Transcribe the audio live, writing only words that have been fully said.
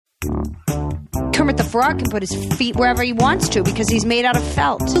Kermit the Frog can put his feet wherever he wants to because he's made out of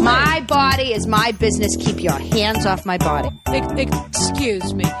felt. My body is my business. Keep your hands off my body.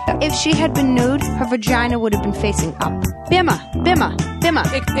 Excuse me. If she had been nude, her vagina would have been facing up. Bimmer, bimmer,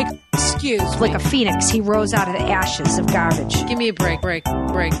 bimmer. Excuse me. Like a phoenix, he rose out of the ashes of garbage. Give me a break.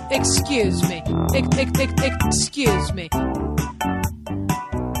 Excuse me. Excuse me.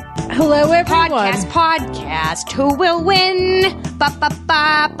 Hello, everyone. Podcast. Who will win?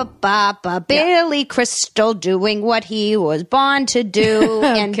 Billy Crystal doing what he was born to do,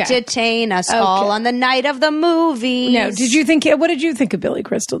 entertain us all on the night of the movie. No, what did you think of Billy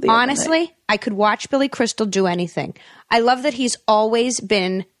Crystal the other night? Honestly, I could watch Billy Crystal do anything. I love that he's always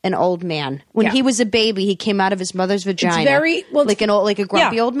been an old man. When he was a baby, he came out of his mother's vagina. Like a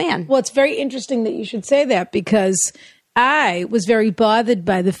grumpy old man. Well, it's very interesting that you should say that because I was very bothered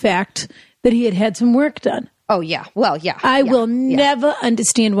by the fact that he had some work done. Oh, yeah. Well, yeah. I will never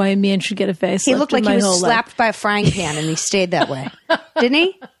understand why a man should get a facelift. He looked like he was slapped by a frying pan and he stayed that way. Didn't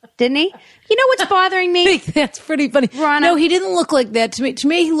he? You know what's bothering me? That's pretty funny. Rana. No, he didn't look like that to me. To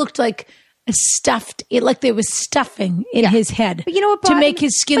me, he looked like like there was stuffing in his head. But you know what to make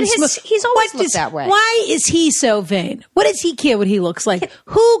his skin smooth. He's always looked that way. Why is he so vain? What does he care what he looks like?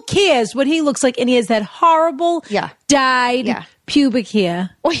 Who cares what he looks like? And he has that horrible dyed pubic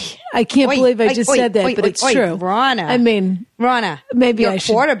hair. I can't believe I just said that, but it's true. Rana. I mean, Rana. Maybe you're I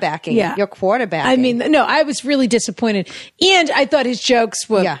should. quarterbacking. Yeah. You're quarterbacking. I mean, no, I was really disappointed. And I thought his jokes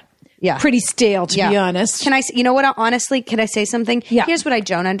were pretty stale, to be honest. You know what? Honestly, can I say something? Yeah. Here's what I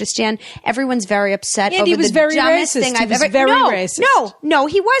don't understand. Everyone's very upset And over he was the very dumbest racist. thing He I've was ever. very racist. No,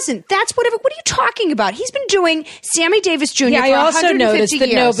 he wasn't. What are you talking about? He's been doing Sammy Davis Jr. Yeah, for I also 150 noticed that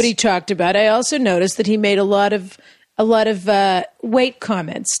years. nobody talked about. I also noticed that he made a lot of weight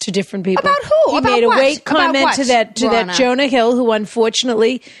comments to different people. About who? He About made what? a weight About comment what, to that Rana? Jonah Hill, who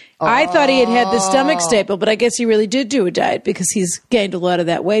unfortunately I thought he had the stomach staple, but I guess he really did do a diet because he's gained a lot of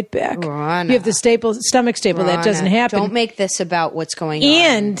that weight back. Rana. You have the stomach staple that doesn't happen. Don't make this about what's going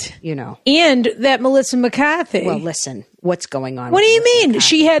on. And that Melissa McCarthy. Well, listen, what's going on? What do you mean?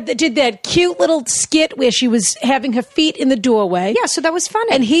 She did that cute little skit where she was having her feet in the doorway. Yeah, so that was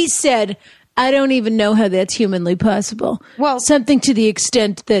funny. And he said, I don't even know how that's humanly possible. Well, something to the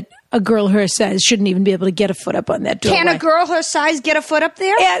extent that a girl her size shouldn't even be able to get a foot up on that doorway. Can a girl her size get a foot up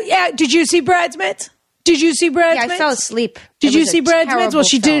there? Yeah. Did you see Bridesmaids? Yeah, I fell asleep. Did you see Bridesmaids? Well,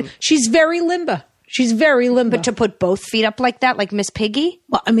 she film. did. She's very limber. But to put both feet up like that, like Miss Piggy?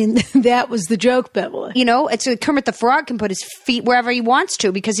 Well, I mean, that was the joke, Beverly. You know, it's Kermit the Frog can put his feet wherever he wants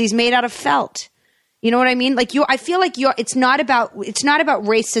to because he's made out of felt. You know what I mean? Like I feel like it's not about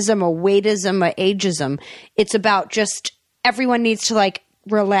racism or weightism or ageism. It's about just everyone needs to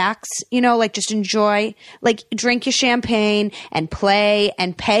relax, just enjoy, drink your champagne and play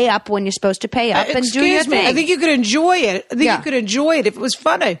and pay up when you're supposed to pay up and do your thing. I think you could enjoy it. You could enjoy it if it was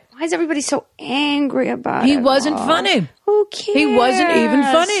funny. Why is everybody so angry about it? He wasn't funny. Who cares? He wasn't even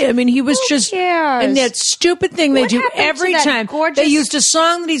funny. I mean, he was and that stupid thing they do every time. They used a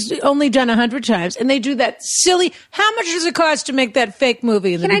song that he's only done 100 times, and they do that silly. How much does it cost to make that fake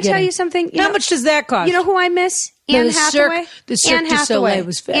movie in the beginning? Can I tell you something? How much does that cost? You know who I miss? Anne Hathaway. The Cirque du Soleil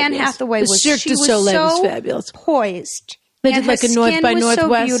was fabulous. Anne Hathaway the Cirque du Soleil was fabulous. Poised. They did like a North by Northwest.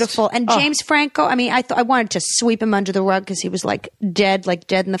 So beautiful. And James Franco, I mean, I wanted to sweep him under the rug because he was dead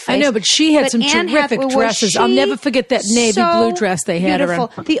in the face. I know, but she had some terrific dresses. I'll never forget that navy blue dress they had her in.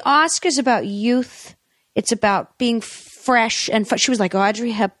 The Oscars about youth. It's about being fresh and she was like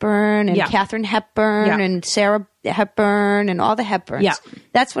Audrey Hepburn and Katharine Hepburn and Sarah Hepburn and all the Hepburns. Yeah.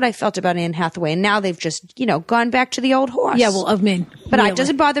 That's what I felt about Anne Hathaway. And now they've just, gone back to the old horse. Yeah, well, I mean, but it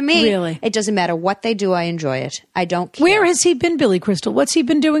doesn't bother me. Really. It doesn't matter what they do. I enjoy it. I don't care. Where has he been, Billy Crystal? What's he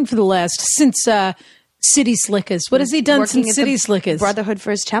been doing for since City Slickers? What has he done since City Slickers? Brotherhood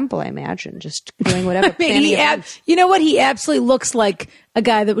for his temple, I imagine. Just doing whatever. You know what? He absolutely looks like a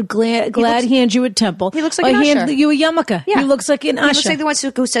guy that would glad hand you a temple. He looks like an usher. Hand you a yarmulke. Yeah. He looks like an usher. He looks like the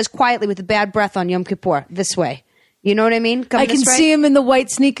one who says quietly with a bad breath on Yom Kippur, this way. You know what I mean? I can see him in the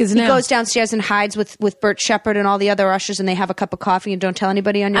white sneakers now. He goes downstairs and hides with Bert Shepard and all the other ushers, and they have a cup of coffee and don't tell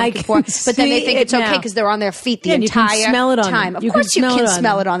anybody on Yom Kippur. But then they think it's okay because they're on their feet the entire time. You can smell it on them. Of course you can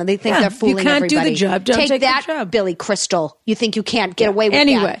smell it on them. They think they're fooling everybody. You can't do the job. Don't take that, the job. Billy Crystal. You think you can't get away with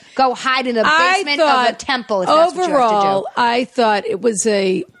that. Go hide in the basement of a temple if that's what you have to do. I thought it was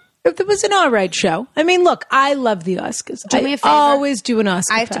an all right show. I mean, look, I love the Oscars. Do me a favor. I always do an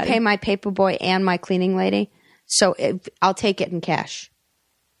Oscar I have to pay my paperboy and my cleaning lady. So I'll take it in cash.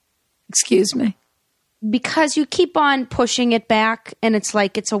 Excuse me? Because you keep on pushing it back, and it's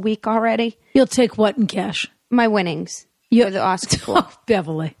like it's a week already. You'll take what in cash? My winnings for the Oscar pool. Oh,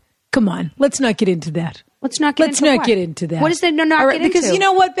 Beverly. Come on. Let's not get into that. Let's not get into that. What is there not get into? Because you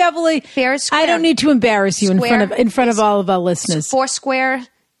know what, Beverly? Fair is square. I don't need to embarrass you in front of all of our listeners. Foursquare,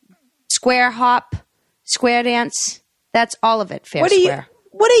 square hop, square dance. That's all of it. Fair square.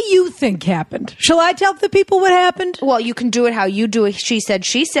 What do you think happened? Shall I tell the people what happened? Well, you can do it how you do it. She said,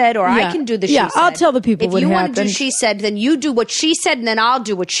 or I can do the she said. Yeah, I'll tell the people what happened. If you want to do she said, then you do what she said, and then I'll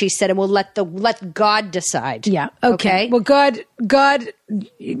do what she said, and we'll let God decide. Yeah. Okay. Well, God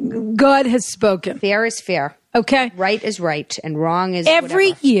has spoken. Fair is fair. Okay. Right is right, and wrong is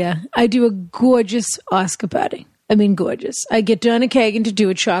Every year, I do a gorgeous Oscar party. I mean, gorgeous. I get Donna Kagan to do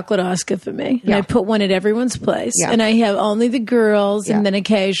a chocolate Oscar for me, and I put one at everyone's place, and I have only the girls, and then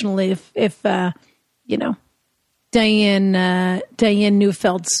occasionally, if Diane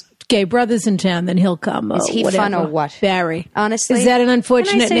Neufeld's gay brother's in town, then he'll come. Is he fun or what? Barry. Honestly, is that an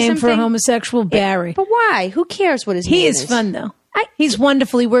unfortunate name for a homosexual? Barry. But why? Who cares what his name is? He is fun though. He's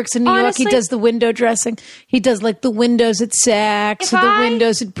wonderful. He works in New York. He does the window dressing. He does like the windows at Saks or the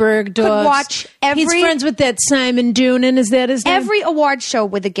windows at Bergdorf's. He's friends with that Simon Doonan. Is that his name? Every award show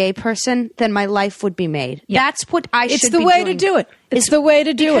with a gay person, then my life would be made. Yeah. That's what I should be doing. It's the way to do it. It's the way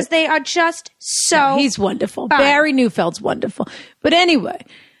to do it. Because they are just so he's wonderful. fun. Barry Neufeld's wonderful. But anyway,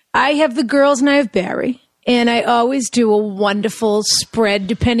 I have the girls and I have Barry. And I always do a wonderful spread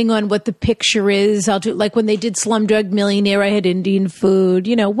depending on what the picture is. I'll do, like when they did Slumdog Millionaire, I had Indian food,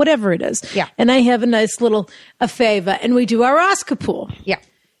 whatever it is. Yeah. And I have a nice little a favor, and we do our Oscar pool. Yeah.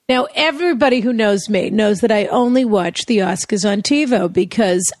 Now, everybody who knows me knows that I only watch the Oscars on TiVo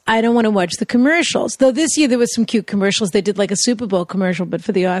because I don't want to watch the commercials. Though this year there was some cute commercials. They did like a Super Bowl commercial, but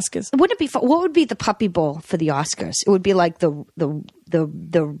for the Oscars. Wouldn't it be fun? What would be the puppy bowl for the Oscars? It would be like the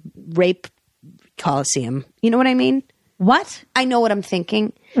rape Coliseum. You know what I mean? What? I know what I'm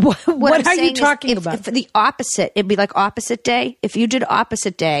thinking. What are you talking about? If the opposite, it'd be like opposite day. If you did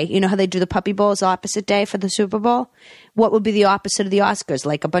opposite day, you know how they do the puppy bowls opposite day for the Super Bowl? What would be the opposite of the Oscars?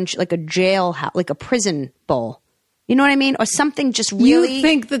 Like a jail, like a prison bowl. You know what I mean? Or something just really, you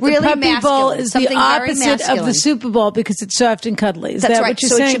think that the really puppy masculine, bowl is the opposite of the Super Bowl because it's soft and cuddly. Is That's that right. what you're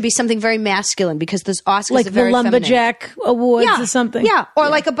so saying? It should be something very masculine because those Oscars like are very the Lumberjack feminine. Awards or something. Yeah, or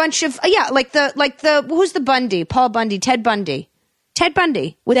like a bunch of like the who's the Bundy? Paul Bundy, Ted Bundy. Ted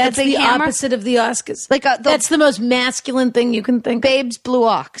Bundy with That's the big the hammer. opposite of the Oscars. That's the most masculine thing you can think of. Babes Blue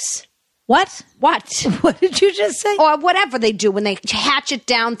Ox. What? What did you just say? Or whatever they do when they hatchet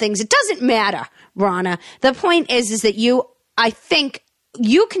down things. It doesn't matter, Rana. The point is that I think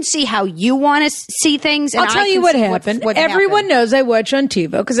you can see how you want to see things. And I'll tell you what happened. Everyone knows I watch on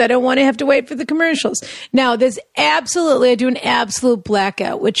TiVo because I don't want to have to wait for the commercials. Now, I do an absolute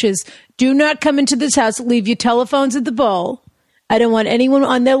blackout, which is do not come into this house, leave your telephones at the bowl. I don't want anyone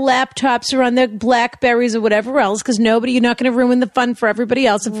on their laptops or on their Blackberries or whatever else because you're not going to ruin the fun for everybody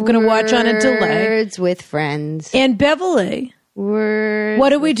else if we're going to watch on a delay. Words with friends. And Beverly. What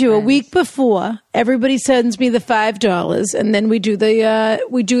do we do? Friends. A week before, everybody sends me the $5, and then we do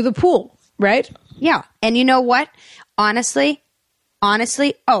the pool, right? Yeah, and you know what? Honestly,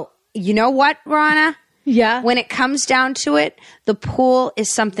 you know what, Rana? Yeah. When it comes down to it, the pool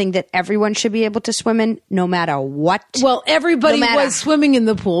is something that everyone should be able to swim in, no matter what. Well, everybody was swimming in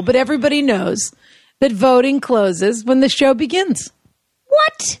the pool, but everybody knows that voting closes when the show begins.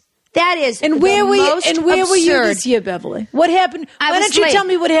 What? That is where were you absurd. this year, Beverly? What happened? Why don't you tell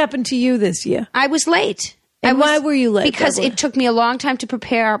me what happened to you this year? I was late. And why were you late? Because Beverly? it took me a long time to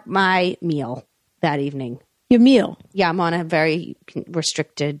prepare my meal that evening. Your meal? Yeah, I'm on a very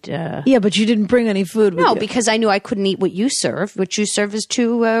restricted... Yeah, but you didn't bring any food with you. No, because I knew I couldn't eat what you serve. What you serve is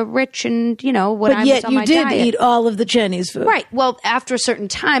too rich and, what I was on my diet. But yet you did eat all of the Chinese food. Right. Well, after a certain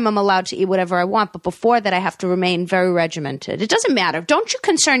time, I'm allowed to eat whatever I want. But before that, I have to remain very regimented. It doesn't matter. Don't you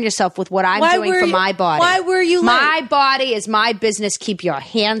concern yourself with what I'm doing for my body. Why were you late? My body is my business. Keep your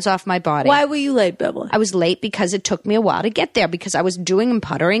hands off my body. Why were you late, Beverly? I was late because it took me a while to get there because I was doing and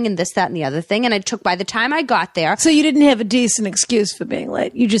puttering and this, that, and the other thing. And by the time I got there... So you didn't have a decent excuse for being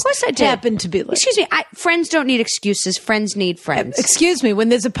late. You just happened to be late. Excuse me. Friends don't need excuses. Friends need friends. Excuse me. When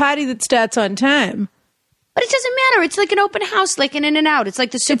there's a party that starts on time. But it doesn't matter. It's like an open house, like an In-N-Out. It's like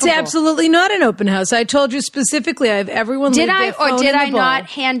the Super Bowl. It's absolutely not an open house. I told you specifically I have everyone leave their phone in the bowl. Did I not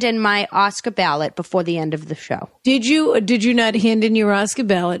hand in my Oscar ballot before the end of the show? Did you or did you not hand in your Oscar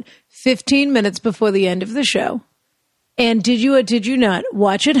ballot 15 minutes before the end of the show? And did you or did you not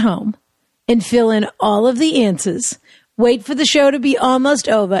watch at home and fill in all of the answers? Wait for the show to be almost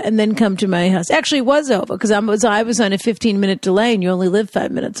over and then come to my house. Actually, it was over because I was on a 15-minute delay and you only live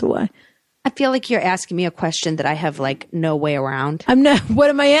 5 minutes away. I feel like you're asking me a question that I have like no way around. I'm not. What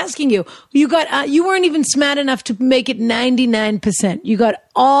am I asking you? You got. You weren't even smart enough to make it 99%. You got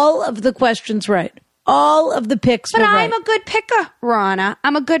all of the questions right. All of the picks but were I'm right. a good picker, Rana.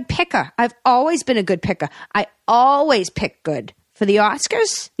 I'm a good picker. I've always been a good picker. I always pick good. For the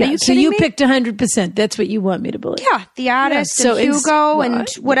Oscars? Are you so kidding you me? picked 100%. That's what you want me to believe. Yeah, The Artist and Hugo and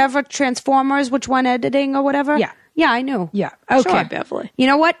whatever, Transformers, which one, editing or whatever. Yeah. Yeah, I knew. Yeah. Okay, Sure. Beverly. You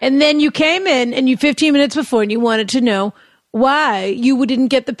know what? And then you came in and you 15 minutes before and you wanted to know why you didn't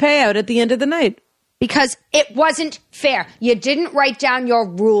get the payout at the end of the night. Because it wasn't fair. You didn't write down your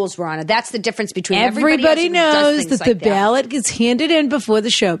rules, Rana. That's the difference between everybody knows that the like ballot gets handed in before the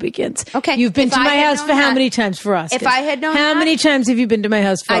show begins. Okay. You've been to my house for how many times for Oscars? If I had known how many times have you been to my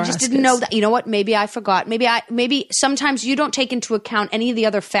house for Oscars? I just didn't know that. You know what? Maybe I forgot. Maybe sometimes you don't take into account any of the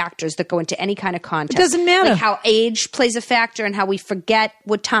other factors that go into any kind of contest. It doesn't matter. Like how age plays a factor and how we forget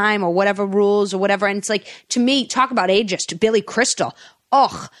what time or whatever rules or whatever. And it's like, to me, talk about ageist, Billy Crystal.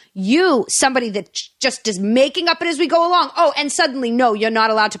 Oh, somebody that just is making up it as we go along. Oh, and suddenly, no, you're not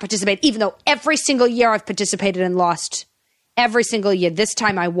allowed to participate, even though every single year I've participated and lost. Every single year. This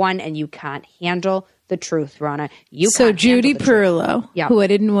time I won, and you can't handle the truth, Rana. So Judy Perillo, who I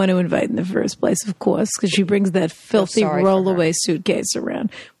didn't want to invite in the first place, of course, because she brings that filthy rollaway suitcase around,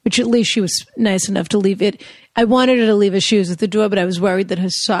 which at least she was nice enough to leave it. I wanted her to leave her shoes at the door, but I was worried that her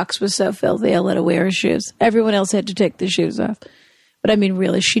socks were so filthy I let her wear her shoes. Everyone else had to take their shoes off. But I mean,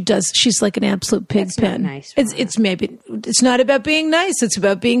 really, she's like an absolute pig pen. Nice, it's not about being nice. It's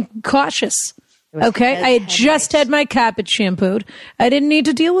about being cautious. Okay. I had just had my carpet shampooed. I didn't need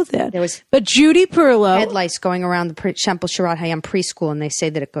to deal with that. But Judy Perillo. Head lice going around the Shempel Sherrod Hayam preschool, and they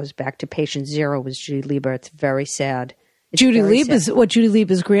say that it goes back to patient 0 was Judy Lieber. It's very sad. Judy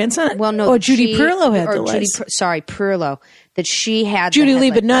Lieber's grandson? Well, no. Or Judy Perillo had the lice. Perillo. That she had Judy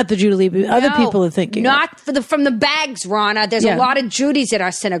Lieber, not the Judy Lieber. Other people are thinking. Not from the bags, Rana. There's a lot of Judys at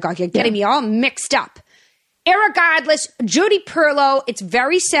our synagogue. You're getting me all mixed up. Irregardless, Judy Perillo, it's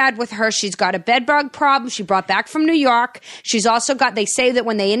very sad with her. She's got a bedbug problem. She brought back from New York. She's also got, they say that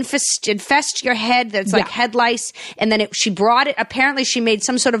when they infest your head, that's like head lice. And then she brought it, apparently she made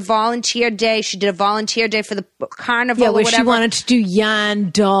some sort of volunteer day. She did a volunteer day for the carnival or whatever. She wanted to do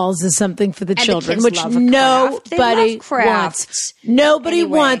yarn dolls or something for the children, the which nobody wants. Nobody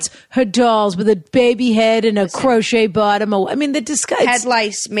wants her dolls with a baby head and a crochet bottom. I mean, the disguise. Head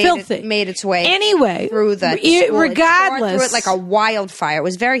lice made its way through the regardless, through it like a wildfire. It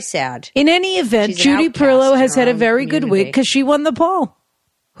was very sad. In any event, Judy Perillo has had a very good week because she won the poll.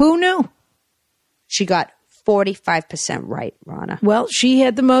 Who knew? She got 45% right, Rana. Well, she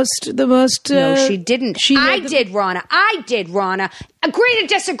had the most. No, she didn't. I did, Rana. Agree to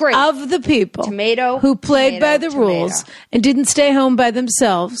disagree. Of the people who played by the rules and didn't stay home by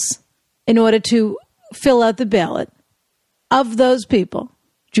themselves in order to fill out the ballot, of those people,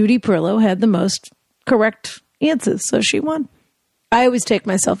 Judy Perillo had the most correct answers, so she won. I always take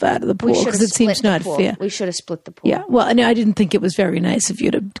myself out of the pool because it seems not fair. We should have split the pool. Yeah, well, I didn't think it was very nice of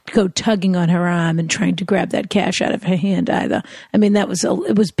you to go tugging on her arm and trying to grab that cash out of her hand either. I mean, it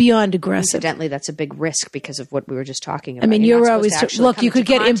was beyond aggressive. Incidentally, that's a big risk because of what we were just talking about. I mean, you're always look. You could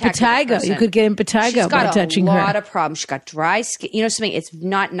get impetigo. You could get impetigo by touching her. She's got a lot of problems. She's got dry skin. You know something? It's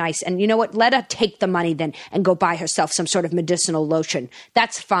not nice. And you know what? Let her take the money then and go buy herself some sort of medicinal lotion.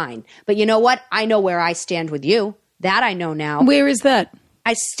 That's fine. But you know what? I know where I stand with you. That I know now. Where is that?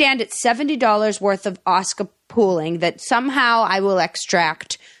 I stand at $70 worth of Oscar pooling that somehow I will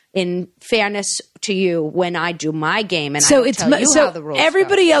extract in fairness to you when I do my game, and I will tell you how the rules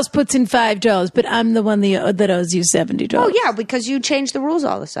everybody go. else puts in $5, but I'm the one that owes you $70. Oh yeah, because you changed the rules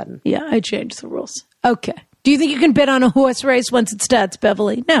all of a sudden. Yeah, I changed the rules. Okay. Do you think you can bet on a horse race once it starts,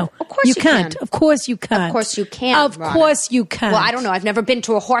 Beverly? No. Of course you can't. Can. Of course you can't. Of course you can't. Of course you can't. Well, I don't know. I've never been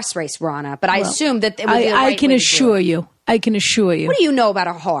to a horse race, Rana, but I assume that it would be the right I can assure you. I can assure you. What do you know about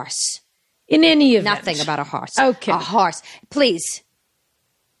a horse? In any event. Nothing about a horse. Okay. A horse. Please.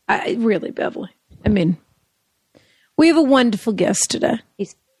 Really, Beverly. I mean, we have a wonderful guest today.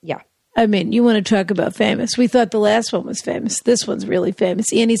 Yeah. I mean, you want to talk about famous. We thought the last one was famous. This one's really famous.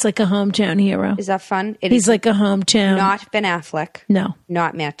 And he's like a hometown hero. Is that fun? He's like a hometown. Not Ben Affleck. No.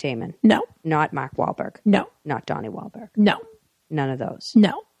 Not Matt Damon. No. Not Mark Wahlberg. No. Not Donnie Wahlberg. No. None of those.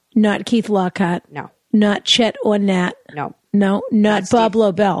 No. Not Keith Lockhart. No. Not Chet or Nat. No. No. Not Bob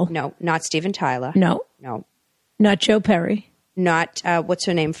Lobel. No. Not Steven Tyler. No. No. Not Joe Perry. Not, what's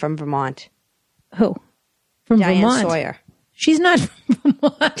her name from Vermont? Who? From Diane Vermont. Sawyer. She's not from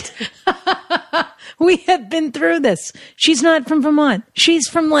Vermont. We have been through this. She's not from Vermont. She's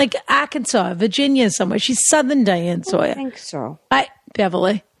from like Arkansas, Virginia somewhere. She's Southern Diane Sawyer. I think so.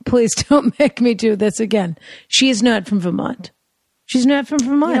 Beverly. Please don't make me do this again. She is not from Vermont. She's not from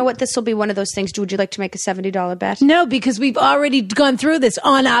Vermont. You know what? This will be one of those things. Would you like to make a $70 bet? No, because we've already gone through this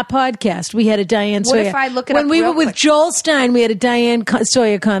on our podcast. We had a Diane Sawyer. What if I look it up? When we were with quick? Joel Stein, we had a Diane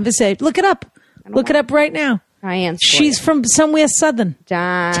Sawyer conversation. Look it up. Look it up right now. Diane Sawyer. She's from somewhere southern.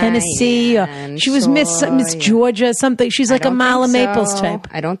 Tennessee. Or she was Miss Georgia, something. She's like a Marla Maples type.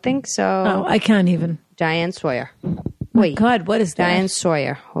 I don't think so. Oh, I can't even. Diane Sawyer. Wait. God, what is that? Diane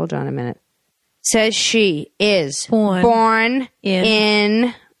Sawyer. Hold on a minute. Says she is born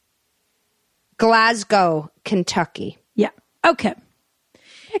in Glasgow, Kentucky. Yeah. Okay.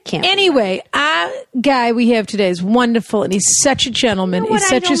 I can't. Anyway, our guy we have today is wonderful, and he's such a gentleman. He's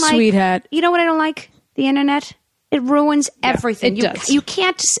such a sweetheart. You know what I don't like? The internet. It ruins everything. It does. You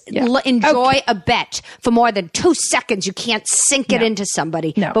can't enjoy a bet for more than 2 seconds. You can't sink it into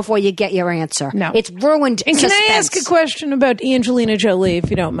somebody before you get your answer. No. It's ruined And suspense. can I ask a question about Angelina Jolie, if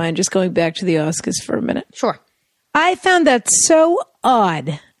you don't mind, just going back to the Oscars for a minute? Sure. I found that so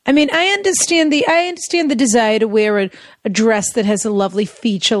odd. I mean, I understand the desire to wear a dress that has a lovely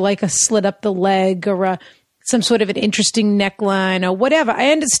feature, like a slit up the leg or some sort of an interesting neckline or whatever.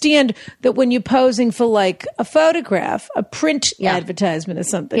 I understand that when you're posing for like a photograph, a print advertisement or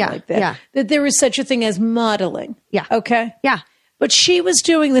something like that, that there is such a thing as modeling. Yeah. Okay? Yeah. But she was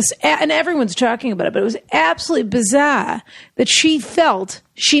doing this, and everyone's talking about it, but it was absolutely bizarre that she felt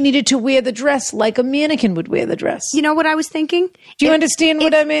she needed to wear the dress like a mannequin would wear the dress. You know what I was thinking? Do you understand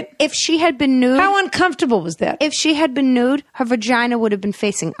what I mean? If she had been nude. How uncomfortable was that? If she had been nude, her vagina would have been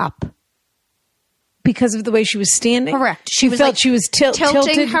facing up. Because of the way she was standing? Correct. She felt like she was tilting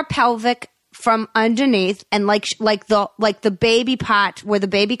tilted her pelvic from underneath, and like the baby part where the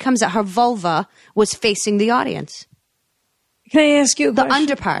baby comes out, her vulva was facing the audience. Can I ask you a question? The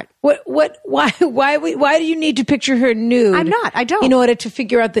under part. Why do you need to picture her nude? I'm not. I don't. In order to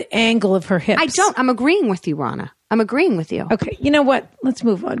figure out the angle of her hips. I don't. I'm agreeing with you, Rana. I'm agreeing with you. Okay. You know what? Let's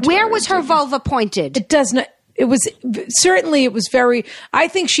move on. Where was her vulva pointed? It does not. It was certainly. It was very. I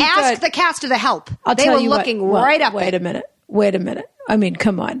think she. Ask the cast of The Help. They were looking right up. Wait a minute. I mean,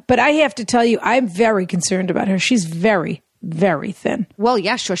 come on. But I have to tell you, I'm very concerned about her. She's very, very thin. Well,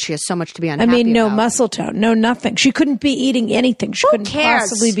 yeah, sure. She has so much to be unhappy I mean, no about. muscle tone, no nothing. She couldn't be eating anything. She couldn't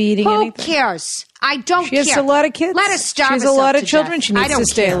possibly be eating anything. Who cares? I don't care. She has a lot of kids. Let her starve She has a herself lot of to children death. she needs to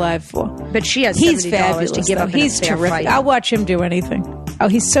stay care. alive for. But she has He's $70 fabulous, to give though. up in He's a fair terrific. fight. I'll watch him do anything. Oh,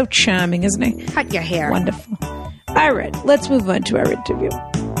 he's so charming, isn't he? Cut your hair. Wonderful. All right, let's move on to our interview.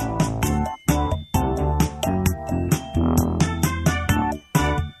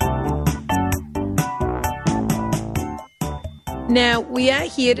 Now, we are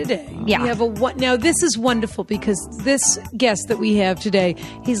here today. Yeah. We have now, this is wonderful because this guest that we have today,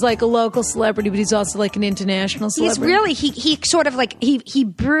 he's like a local celebrity, but he's also like an international celebrity. He's really he sort of like he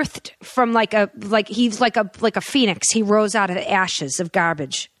birthed from he's like a phoenix. He rose out of the ashes of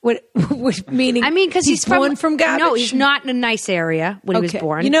garbage. What meaning? I mean, because he's born from garbage. No, he's not in a nice area when he was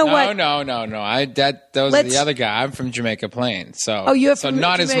born. You know what? No. Those are the other guy. I'm from Jamaica Plain, so you're so from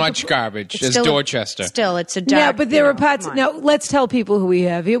not as Jamaica much garbage as still Dorchester. Still, it's a dark. Yeah, but there are parts. Now, let's tell people who we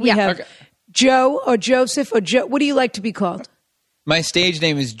have here. We have Joe or Joseph or Joe. What do you like to be called? My stage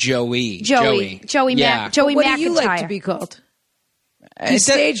name is Joey. Joey Yeah. Joey What McIntyre. do you like to be called? Your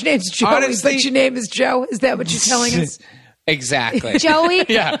stage name's Joey, honestly, but your name is Joe. Is that what you're telling us? Exactly. Joey,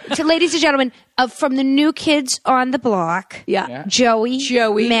 Yeah. So ladies and gentlemen, from the New Kids on the Block, Yeah. Joey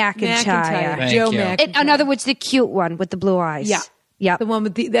McIntyre. Thank Joe you. McIntyre. In other words, the cute one with the blue eyes. Yeah. Yeah. The one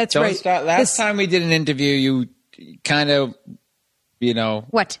with that's Don't right. start. Last time we did an interview, you kind of,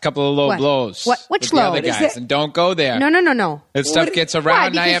 What? a couple of low What? blows. What? Which with the low? other Is guys, that- and don't go there. No. If stuff gets around,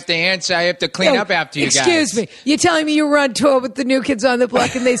 and I Because- have to answer. I have to clean up after you guys. Excuse me. You're telling me you were on tour with the New Kids on the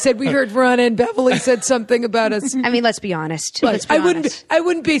Block, and they said we heard Ron and Beverly said something about us. I mean, let's be honest. Let's be I honest.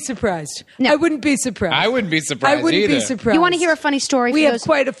 wouldn't be surprised. No. I wouldn't be surprised. I wouldn't be surprised I wouldn't either. be surprised. You want to hear a funny story? We for have those-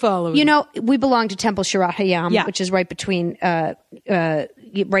 quite a following. You know, we belong to Temple Shirat Hayam, Yeah. which is right between, right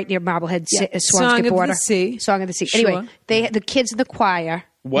near Marblehead, Yeah. Swampscott Song of the border. Sea. Song of the Sea. Sure. Anyway, the kids in the choir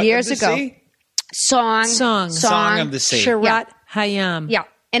What years of the ago. sea? Song of the Sea. Shirat Hayam. Yeah.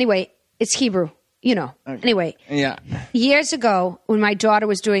 Anyway, it's Hebrew. Anyway, Yeah. years ago when my daughter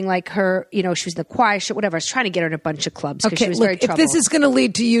was doing like her, she was in the choir, whatever. I was trying to get her in a bunch of clubs because Okay, she was look, very if troubled. this is going to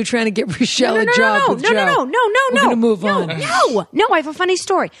lead to you trying to get Rochelle a job with Joe, no, we're going to move on. No, I have a funny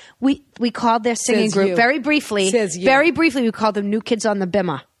story. We called their singing Says group you. very briefly. Says you. Very briefly, we called them New Kids on the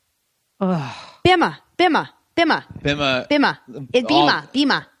Bima. Bima. Bima. Bima.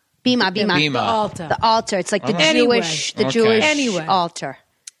 Altar. The altar. It's like the Anyway. Jewish Anyway. altar.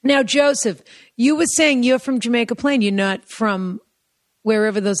 Now, Joseph, you were saying you're from Jamaica Plain. You're not from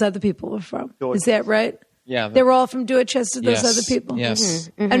wherever those other people were from. Is that right? Yeah. They were all from Dorchester, those other people? Yes.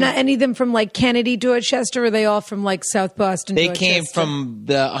 Mm-hmm. Mm-hmm. And not any of them from like Kennedy, Dorchester, or are they all from like South Boston, They Dorchester? came from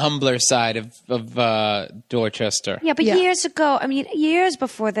the humbler side of Dorchester. Yeah, but years ago, years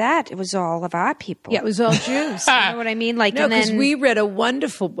before that, it was all of our people. Yeah, it was all Jews. You know what I mean? Like, No, and because then we read a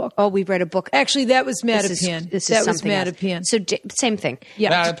wonderful book. Oh, we read a book. Actually, that was This is Mattapan. something else. Mattapan. So same thing.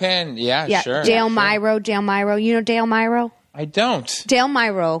 Yeah. Mattapan, yeah, Yeah, sure. Dale Myro. You know Dale Myro? I don't. Dale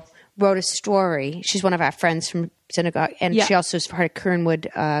Myro wrote a story. She's one of our friends from synagogue, and she also is part of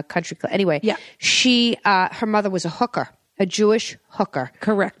Kernwood Country Club. Anyway, she her mother was a hooker, a Jewish hooker.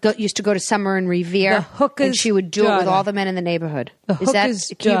 Correct. Used to go to Summer and Revere. The hooker's and she would do it with daughter. all the men in the neighborhood. The Is that? hooker's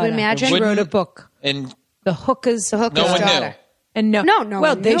Can you daughter. imagine? She wrote a book. And The hooker's The hooker's no one daughter. knew. And no, No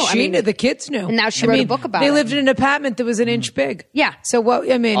well, one they knew. she knew, the kids knew, And now she wrote a book about They it. lived in an apartment that was an inch big. Yeah. So what?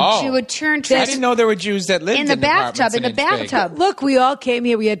 I mean, Oh. She would turn I trans- didn't know there were Jews that lived in the bathtub. apartments In the an inch big. bathtub. look, we all came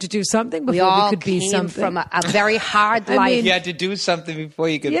here. We had to do something before We all could be came something. from a very hard I life. mean- You had to do something before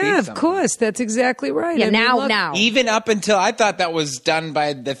you could be yeah, of something. course. That's exactly right. Yeah, I mean, look, now. Even up until I thought that was done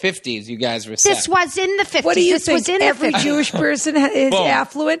by the 50s. You guys were This set. was in the 50s. What do you this think? was in Every the 50s. Jewish person is Boom.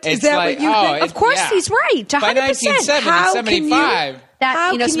 affluent? Is It's that like, what you oh, think? Of course, Yeah. he's right. 100%. By 1970, How can you- 75.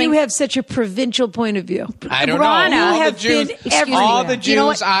 How you know, can something- you have such a provincial point of view? I don't Rana, know. All you the have Jews, been everywhere. all the Jews You know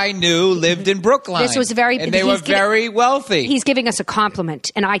what? I knew lived in Brookline. This was very- and they were he's giving- very wealthy. He's giving us a compliment,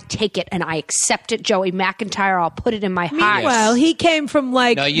 and I take it and I accept it. Joey McIntyre, I'll put it in my heart. Meanwhile, he came from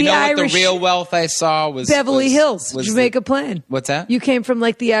like no, you the know Irish what the real wealth I saw was Beverly Hills, was Jamaica Plain. What's that? You came from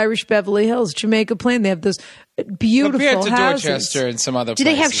like the Irish Beverly Hills, Jamaica Plain. They have those beautiful compared to houses. Dorchester and some other Do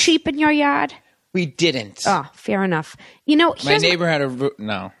places. they have sheep in your yard? We didn't. Oh, fair enough. You know, My here's neighbor had a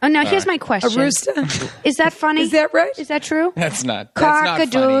no. Oh, no, here's Sorry. my question. A rooster? Is that funny? Is that right? Is that true? That's not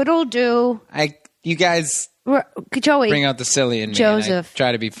Cock-a-doodle-doo. funny. You guys Joey. bring out the silly in me. Joseph. And I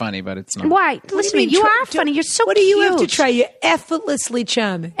try to be funny, but it's not. What Why? do Listen to you me. mean You try- are funny. You're so What do you have to cute. try? You're effortlessly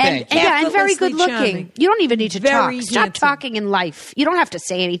charming. And, Thank you. yeah, and very good Effortlessly looking. charming. You don't even need to Very talk. Stop handsome. talking in life. You don't have to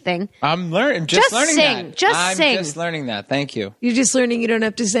say anything. I'm learning. Just learning sing. that. Just I'm sing. just learning that. Thank you. You're just learning you don't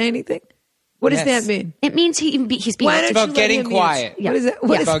have to say anything. What does Yes. that mean? It means he's being. Why don't about you let getting him quiet. answer? What is that?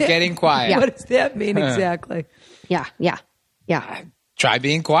 What Yeah. is About that? getting quiet. What does that mean exactly? Yeah. Try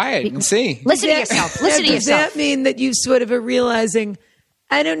being quiet and see. Listen to That- yourself. Listen to does yourself. that mean that you sort of are realizing,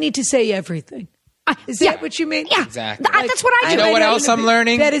 I don't need to say everything? Is that yeah. what you mean? Yeah. Exactly. That's what I do. You know what might else not I'm be-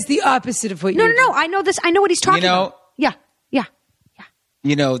 learning? That is the opposite of what No, you no, no. I know this. I know what he's talking know- about. Yeah.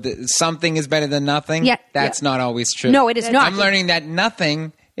 You know, something is better than nothing. Yeah, That's not always true. No, it is not. I'm learning that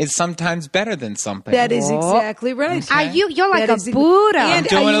nothing is sometimes better than something. That is exactly right. You're like That a is ex- Buddha. And I'm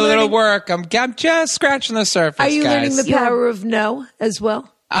doing are you a little learning- work. I'm just scratching the surface. Are you guys. learning the power of no as well?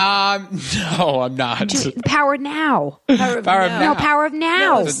 No, I'm not. Power now. Power of Power of no. No, power of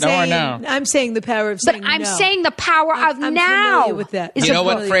now. I'm No or saying- no? I'm saying the power of But saying I'm no. saying the power of I'm now. familiar with that. is You a know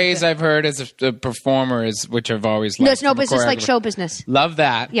what brilliant phrase thing. I've heard as a performer is, which I've always liked. There's no from a business like choreographer. show business. Love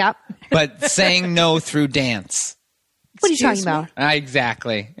that. Yep. But saying no through dance. What are you talking Excuse me? about?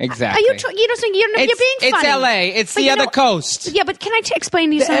 Exactly. Are Exactly. you? You don't think you're being It's funny. LA. It's But the you other know- coast. Yeah, but can I explain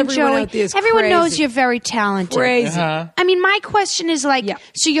to you something, everyone Joey? out there is Everyone knows crazy. you're very talented. Crazy. I mean, my question is like, Yeah.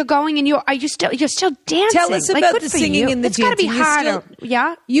 so you're going and you're still dancing. Tell us like, about good the for singing you. and the It's got to be dancing. You're harder. still-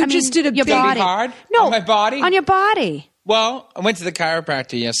 Yeah, You I mean, just did a your big- body. hard? No, On my body? On your body. Well, I went to the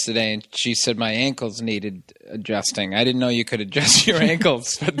chiropractor yesterday, and she said my ankles needed adjusting. I didn't know you could adjust your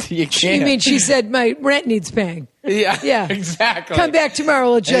ankles, but you can't. You mean she said my rent needs paying? Yeah, Yeah. exactly. Come back tomorrow.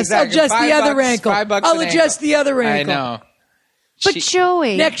 I'll adjust. Exactly. I'll adjust the $5 other ankle. $5 I'll an adjust ankle. the other I ankle. know. But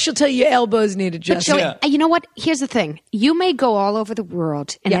Joey, Next, she'll tell you your elbows need But adjusting. Joey, you know what? Here's the thing. You may go all over the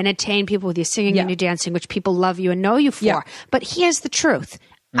world and Yeah. entertain people with your singing Yeah. and your dancing, which people love you and know you for. Yeah. But here's the truth.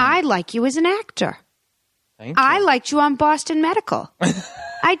 I like you as an actor. Thank you. I liked you on Boston Medical.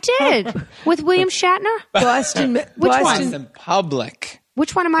 I did. With William Shatner. Boston. one? Boston Public.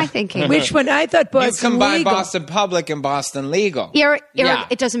 Which one am I thinking? Which one? I thought You Boston combine legal. Boston Public and Boston Legal. Eric, Yeah.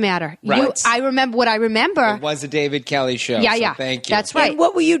 it doesn't matter. Right. I remember what I remember. It was a David Kelly show. Yeah, so yeah. Thank you. That's right. And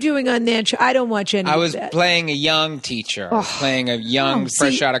what were you doing on that show? I don't watch any I of was that. playing a young teacher. I was playing a young,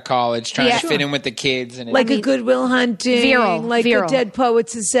 fresh see- out of college, trying Yeah. to fit in with the kids. And like a Goodwill Hunting, Viral, like viral. a Dead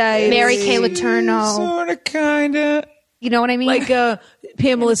Poets Society, Mary Kay Letourneau. sort of, kind of. You know what I mean? like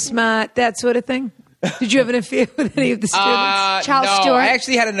Pamela Smart, that sort of thing. Did you have an affair with any of the students? Charles no, Stewart? I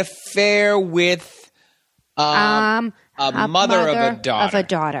actually had an affair with a mother of a daughter. Of a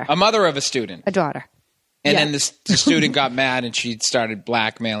daughter. A mother of a student. A daughter. And Yeah. then the student got mad and she started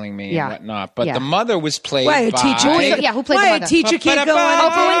blackmailing me Yeah. and whatnot. But Yeah. the mother was played Why a by... teacher? Who played Why the a mother? teacher can't go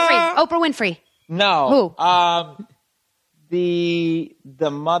Ba-ba-ba. on? Oprah Winfrey. No. Who? the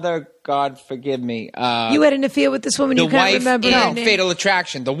mother, God forgive me. You had an affair with this woman. You can't remember her name. Fatal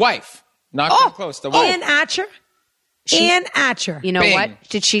Attraction. The wife. Not so close. The wife. Ann Archer. Ann Archer. You know what?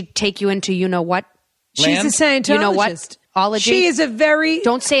 Did she take you into you know what? She's a Scientologist. You know what? Ology? She is a very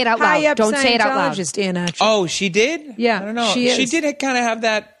don't say it out loud. Don't say it out loud. Ann Archer. Oh, she did? Yeah, I don't know. she did kind of have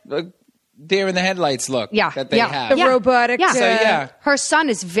that deer in the headlights look that they have. The robotic. Yeah. So, yeah. Her son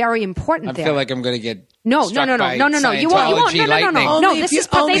is very important there. I feel like I'm going to get No. You won't. No, this is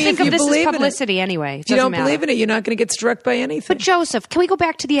they think of this as publicity anyway. If you don't believe in it, you're not going to get struck by anything. But Joseph, can we go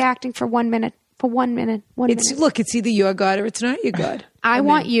back to the acting for 1 minute? For 1 minute. Look, it's either your God or it's not your God. I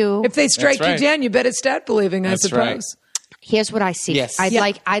want you. If they strike you down, you better start believing, I suppose. Right. Here's what I see. Yes.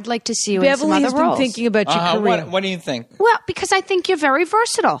 I'd like to see you Beverly in some other roles. has been thinking about your career. What do you think? Well, because I think you're very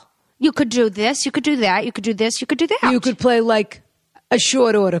versatile. You could do this, you could do that, you could do this, you could do that. You could play like a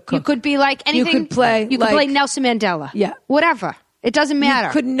short order cook. You could be like anything. You could play Nelson Mandela. Yeah. Whatever. It doesn't matter.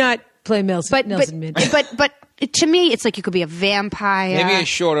 You could not play Nelson Mandela. But to me, it's like you could be a vampire. Maybe a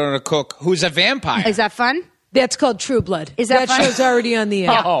short order cook who's a vampire. Is that fun? That's called True Blood. Is that fun? show's already on the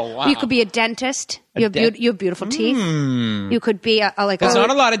air. Yeah. Oh, wow. You could be a dentist. You have beautiful teeth. You could be There's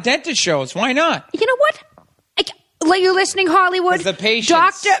not a lot of dentist shows. Why not? You know what? Like you're listening, Hollywood. The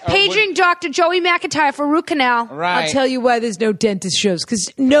patients paging Dr. Joey McIntyre for root canal. Right. I'll tell you why there's no dentist shows.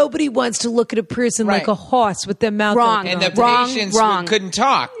 Because nobody wants to look at a person like a horse with their mouth wrong. open. And the patients couldn't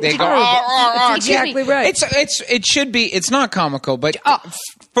talk. They go, exactly right. It should be. It's not comical, but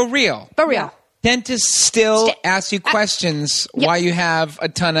for real. For real. Dentists still ask you questions why you have a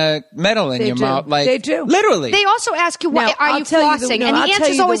ton of metal in your mouth. Like they do. Literally. They also ask you, why are you flossing? And the answer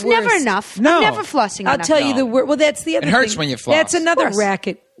is always never enough. No. I'm never flossing enough. I'll tell you the word. Well, that's the other thing. It hurts when you floss. That's another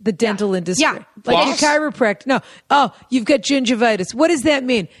racket, the dental industry. Yeah. Like a chiropractor. No. Oh, you've got gingivitis. What does that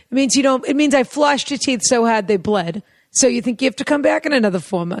mean? It means it means I flossed your teeth so hard they bled. So you think you have to come back in another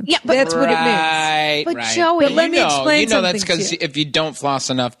 4 months. Yeah, but that's what it means. But Joey, let me explain something. That's because if you don't floss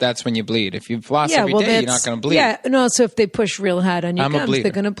enough, that's when you bleed. If you floss every day, you're not going to bleed. Yeah, and also if they push real hard on your gums,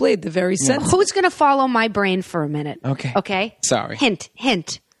 they're going to bleed. They're very sensitive. Who's going to follow my brain for a minute? Okay. Sorry.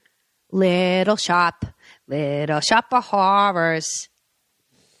 Hint. Little shop of horrors.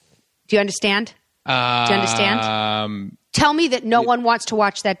 Do you understand? Tell me that no one wants to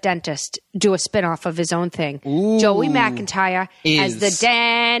watch that dentist do a spinoff of his own thing. Joey McIntyre as the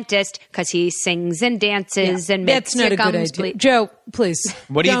dentist because he sings and dances and makes your gums bleed. Joe, please.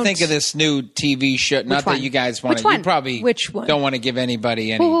 What do you think of this new TV show? Not that you guys want to. You probably don't want to give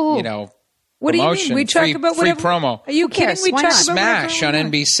anybody any, what promotion. Do you mean? We talk about free promo. Are you kidding? We talk about Smash on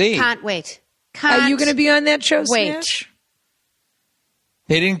NBC. Can't wait. Are you going to be on that show? Wait. Smash?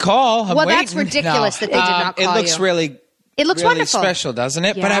 They didn't call. I'm waiting. That's ridiculous that they did not call you. It looks really. It looks really wonderful. Special, doesn't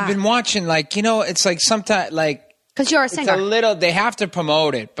it? Yeah. But I've been watching, it's like sometimes, because you're a singer. It's a little. They have to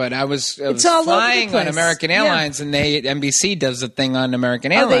promote it, but I was flying on American Airlines, and NBC does the thing on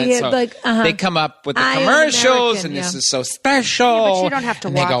American Airlines. They come up with the commercials, and this is so special. Yeah, but you don't have to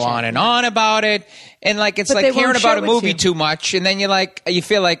watch it. They go on and on about it, and it's like hearing about a movie too much, and then you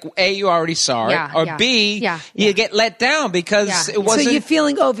feel like A, you already saw it, or B, you get let down because it wasn't. So you're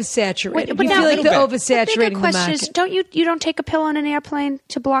feeling oversaturated. But you feel like they're oversaturating the question is, you don't take a pill on an airplane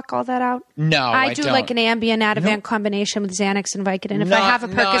to block all that out? No, I do don't. Like an Ambien Ativan combination with Xanax and Vicodin. If I have a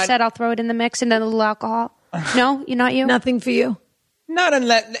Percocet, I'll throw it in the mix and then a little alcohol. No, you're not you. Nothing for you. Not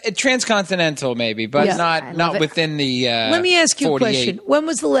unless transcontinental, maybe, but not within the. Let me ask you 48. a question. When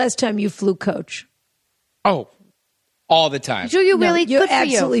was the last time you flew coach? Oh, all the time. Do you really? You're Good for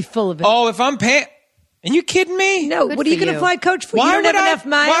absolutely you. full of it. Oh, if I'm paying. Are you kidding me? No. Good what are you going to fly coach for? You don't have enough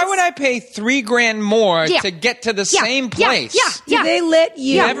miles. Why would I pay $3,000 more to get to the same place? Do they let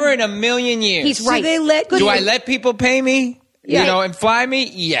you? Never in a million years. He's right. Do they let Do I let people pay me? Yeah. And fly me?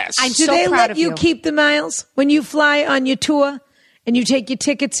 Yes. I'm Do so they proud let of you keep the miles when you fly on your tour and you take your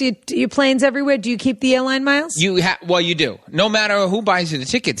tickets, your planes everywhere? Do you keep the airline miles? You do. No matter who buys you the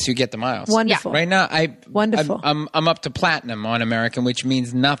tickets, you get the miles. Wonderful. Right now, Wonderful. I'm up to platinum on American, which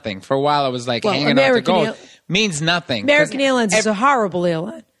means nothing. For a while, I was hanging American out to gold. Means nothing. American Airlines is a horrible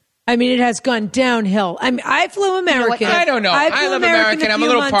airline. I mean, it has gone downhill. I mean, I flew American. I don't know. I love American. I'm a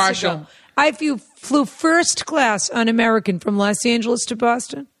little partial. Ago. I flew first class on American from Los Angeles to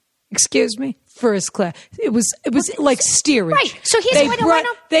Boston. Excuse me, first class. It was like steerage. Right. So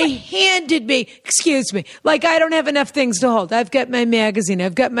they handed me. Excuse me. Like I don't have enough things to hold. I've got my magazine.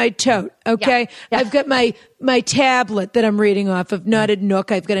 I've got my tote. Okay. Yeah. I've got my tablet that I'm reading off of. Not a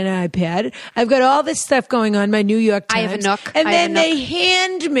Nook. I've got an iPad. I've got all this stuff going on. My New York Times. I have a Nook. And then they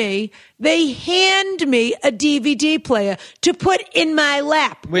hand me a DVD player to put in my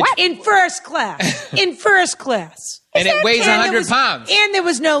lap. In first class. In first class. And it weighs 100 pounds. And there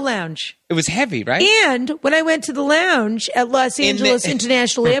was no lounge. It was heavy, right? And when I went to the lounge at Los Angeles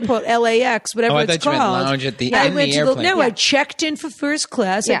International Airport, LAX, whatever it's called. Lounge at the airplane. I checked in for first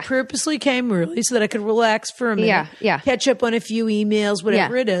class. I purposely came early so that I could relax for a minute. Catch up on a few emails,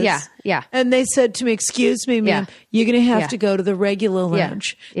 whatever it is. Yeah. And they said to me, excuse me, ma'am, you're going to have to go to the regular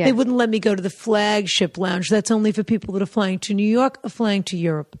lounge. They wouldn't let me go to the flagship lounge. That's only for people that are flying to New York or flying to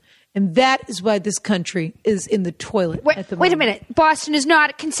Europe. And that is why this country is in the toilet at the moment. Wait a minute. Boston is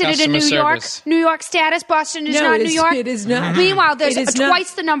not considered Customer a New York status. Boston is not New York. It is not. Meanwhile, there's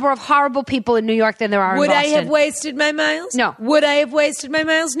twice the number of horrible people in New York than there are in Boston. Would I have wasted my miles? No. Would I have wasted my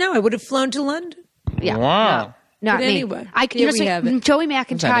miles? No. I would have flown to London. Yeah. Wow. No. Not but me. Anyway, we have it. Joey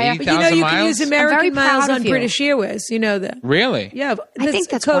McIntyre. But you can use American miles on British Airways. You know that. Really? Yeah. I think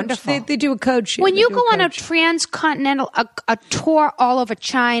that's wonderful. They do a code share. When you go on a transcontinental, a tour all over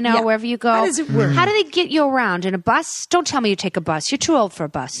China, wherever you go. How does it work? How do they get you around? In a bus? Don't tell me you take a bus. You're too old for a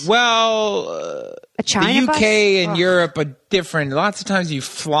bus. Well, a China the UK bus? and Europe are different. Lots of times you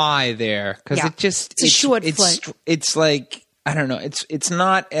fly there because it's a short flight. It's like, I don't know. It's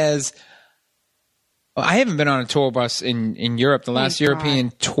not as... I haven't been on a tour bus in Europe. The last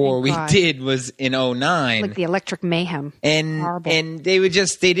European tour we did was in 2009. Like the Electric Mayhem. And they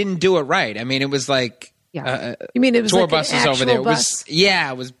didn't do it right. I mean, it was like you mean it was tour like buses an over there. bus?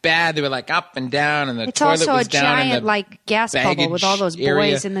 It was bad. They were like up and down, and the it's toilet also was a down giant in the like gas bubble with all those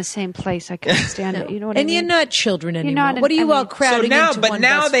boys in the same place. I can't stand it. You know what I mean? And you're not children anymore. What are you all crowding into one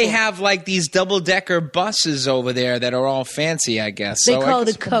now bus they for? have like these double-decker buses over there that are all fancy, I guess. They call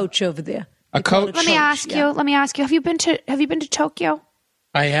it a coach over there. A coach. Let me ask you. Have you been to Tokyo?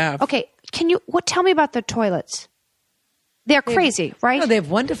 I have. Okay. Tell me about the toilets. They're crazy, right? No, they have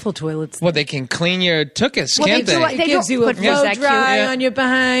wonderful toilets. Well, they can clean your tuchus, can't they? It gives you a blow dry on your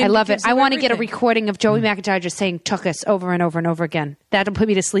behind. I love it. I want to get a recording of Joey McIntyre just saying tuchus over and over and over again. That'll put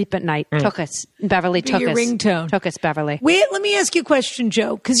me to sleep at night. Tuchus. Beverly tuchus. Your ringtone. Tuchus Beverly. Wait, let me ask you a question,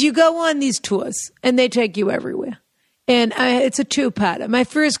 Joe, because you go on these tours and they take you everywhere. And it's a two-parter. My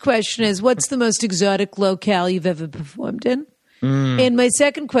first question is, what's the most exotic locale you've ever performed in? And my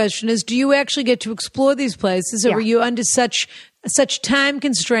second question is, do you actually get to explore these places, or are you under such time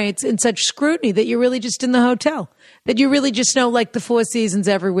constraints and such scrutiny that you're really just in the hotel? That you really just know like the Four Seasons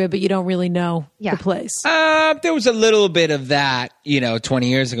everywhere, but you don't really know the place? There was a little bit of that, 20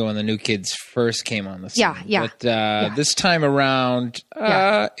 years ago when the New Kids first came on the scene. Yeah. But this time around,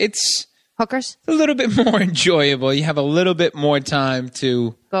 it's... Hookers? A little bit more enjoyable. You have a little bit more time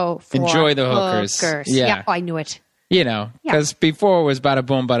to enjoy the hookers. Yeah. I knew it. Because before it was bada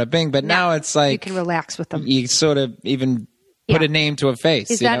boom, bada bing, but now it's like... You can relax with them. You sort of even put a name to a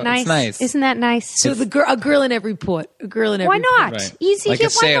face. Is that nice? It's nice. Isn't that nice? So a girl in every port. A girl in every port. Why not? Right. Easy. Like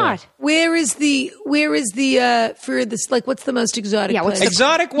why not? Where is the furthest, like what's the most exotic place?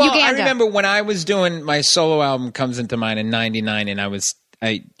 Exotic? Well, Uganda. I remember when I was doing my solo album Comes Into Mind in 99, and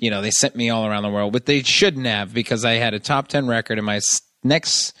they sent me all around the world, but they shouldn't have, because I had a top 10 record and my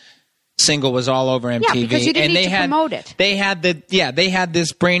next single was all over MTV. Yeah, because you didn't need to promote it. They had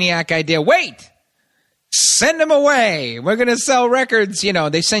this brainiac idea. Wait, send them away. We're going to sell records.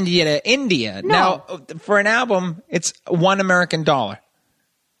 They send you to India. No. Now, for an album, it's $1 American.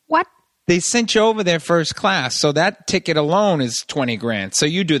 What? They sent you over there first class, so that ticket alone is $20,000. So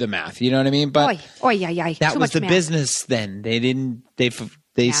you do the math. You know what I mean? But that was the business then.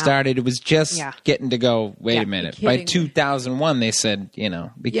 They started. It was just getting to go. Wait a minute. By 2001, they said, we can't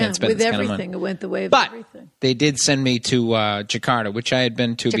spend this kind of money. With everything, it went the way of but everything. They did send me to Jakarta, which I had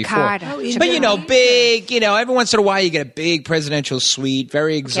been to before. But big. Every once in a while you get a big presidential suite,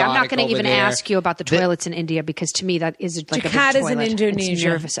 very exotic. I'm not going to even there. ask you about the toilets in India, because to me that is like Jakarta's a big toilet. in Indonesia. It's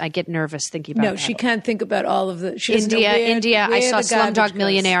nervous. I get nervous thinking about that. No, she can't think about all of the. India. I saw Slumdog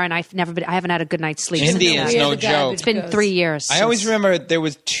Millionaire, and I haven't had a good night's sleep. India is no joke. It's been 3 years. I always remember there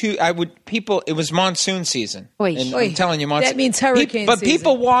was two. It was monsoon season. And I'm telling you, monsoon. That means hurricane season. But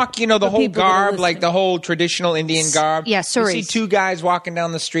people walk, the whole garb, like the whole traditional Indian garb. Yeah, You see two guys walking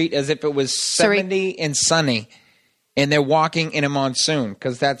down the street as if it was 70 and sunny, and they're walking in a monsoon,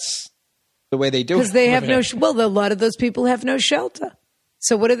 because that's the way they do it. Because they have no. Well, a lot of those people have no shelter.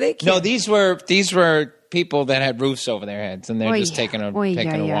 So what do they? No, these were people that had roofs over their heads, and they're just taking a walk.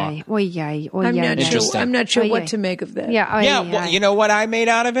 I'm not sure what to make of that. Well, you know what I made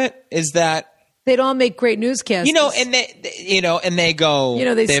out of it is that they'd all make great newscasts. And they go.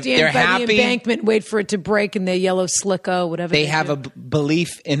 They stand they're by happy. the embankment, wait for it to break in their yellow slicko, whatever. They have a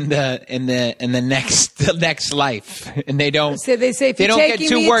belief in the next life, and they don't. So they say, they don't get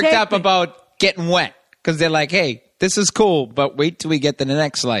too worked up about getting wet, because they're like, hey, this is cool, but wait till we get to the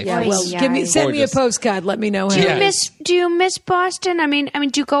next life. Yeah, well, send me a postcard. Let me know. Do you miss Boston? I mean,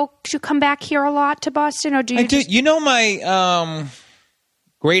 do you come back here a lot to Boston, or do you? You know, my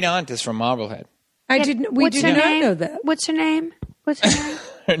great aunt is from Marblehead. I didn't. We did not know that. What's her name?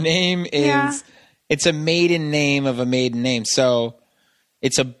 Her name is. It's a maiden name of a maiden name. So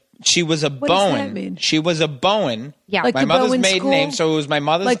she was a What Bowen. does that mean? She was a Bowen. Yeah. Like my the mother's Bowen maiden school? name. So it was my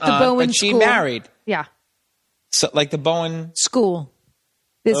mother's Like the aunt, Bowen but she school? married. Yeah. So like the Bowen School.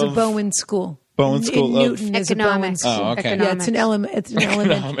 There's a Bowen school. Bowen School in of Newton. There's a Bowen economics. school. Oh, okay. Yeah, it's an element. It's an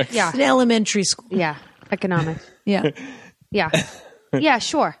elementary. Yeah. It's an elementary school. Yeah. Economics. Yeah. Yeah. Yeah.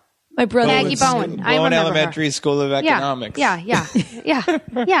 Sure. My brother. Maggie was- Bowen. I Bowen remember Elementary School of Economics. Yeah.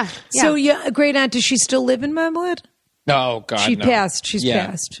 So yeah, great aunt. Does she still live in Marblehead? Oh God, She no. passed. She's Yeah.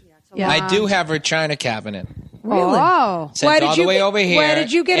 passed. I do have her china cabinet. Really? Oh. Sent Why did all you the way get- over here. why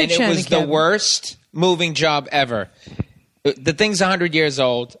did you get a and china it was cabinet? the worst moving job ever. The thing's 100 years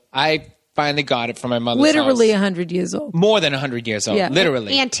old. I finally got it from my mother's Literally house. 100 years old. More than 100 years old. Yeah.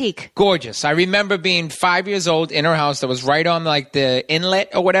 Literally. Antique. Gorgeous. I remember being 5 years old in her house that was right on like the inlet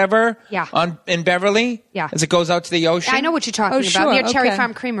or whatever. Yeah. In Beverly. Yeah. As it goes out to the ocean. I know what you're talking Oh, about. sure, Near Cherry okay.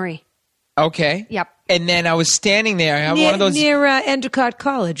 Farm Creamery. Okay. Yep. And then I was standing there. I have one of those. Near Endicott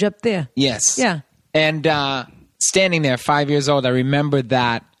College up there. Yes. Yeah. And standing there, 5 years old, I remember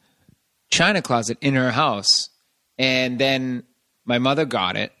that china closet in her house. And then my mother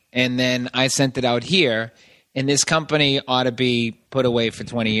got it. And then I sent it out here. And this company ought to be put away for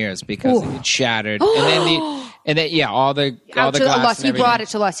 20 years because it shattered. And then all the Out to glass. and you brought everything. it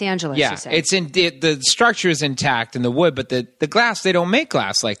to Los Angeles. Yeah, you say. it's in the structure is intact in the wood, but the glass, they don't make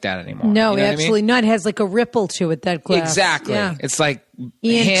glass like that anymore. No, You know what I mean? absolutely not. It has like a ripple to it, that glass. Exactly. Yeah. It's like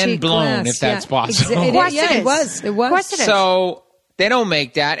Antique hand blown, glass, if that's yeah. possible. Of course it is. It was. Of course it is. So they don't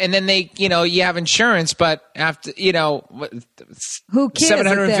make that, and then they, you have insurance, but after, Who cares? at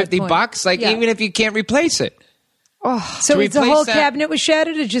that $750 point? bucks, like Yeah. even if you can't replace it, So to is the replace whole that- cabinet was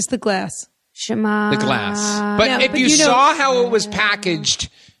shattered or just the glass? Shema. the glass. But no, if but you you know- saw how it was packaged,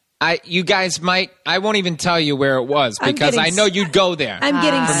 you guys might. I won't even tell you where it was I'm because getting I know you'd go there. I'm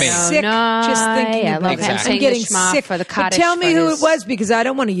getting For me. sick just thinking I about love it. him I'm saying getting the schma sick. for the But cottage tell me who it fritters. was because I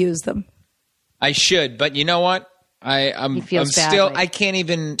don't want to use them. I should, but you know what? I'm feels still. badly. I can't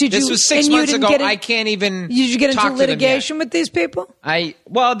even. Did this you- was 6 and you months didn't ago. get in- I can't even. Did you get talk into to them yet. litigation with these people? They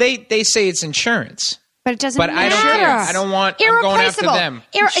say it's insurance, But it doesn't but I matter. don't care. I don't want. I'm going after Irreplaceable. them.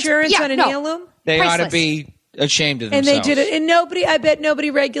 Insurance on an heirloom? They ought to Priceless. be ashamed of And themselves. they did it. And I bet nobody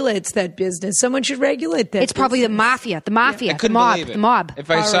regulates that business. Someone should regulate that. It's probably the business. mafia. The mafia. I couldn't the mob. believe it. The mob. If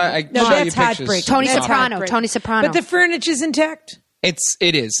I saw, I No, show that's you pictures. heartbreaking. Tony That's Soprano. heartbreaking. Tony Soprano. But the furniture's intact. It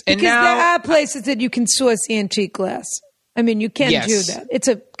is, and Because now there are places that you can source antique glass. I mean, you can Yes. do that. It's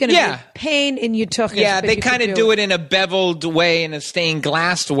going to be Yeah. a pain in your tuchus. yeah, but they you kind can of do it in a beveled way, in a stained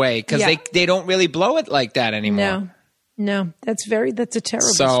glass way, because Yeah. they don't really blow it like that anymore. No, that's a terrible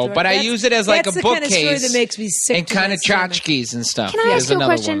So, story. but I That's- use it as like a that's the kind of story bookcase that makes me sick and to my kind of stomach. tchotchkes and stuff. Can I There's ask you a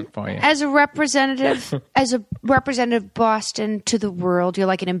another question? one for you. As a representative of Boston to the world, you're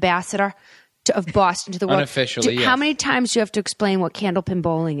like an ambassador of Boston to the world. Unofficially, yes. How many times do you have to explain what candlepin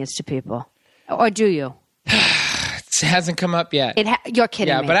bowling is to people? Or do you? It hasn't come up yet. You're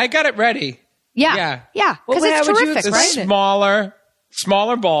kidding Yeah, me. but I got it ready. Yeah. Yeah. Because Well, it's how would you terrific, explain right? it?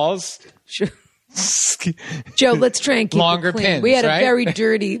 Smaller balls. Sure. Joe, let's try and keep Longer it clean. pins, We had right? a very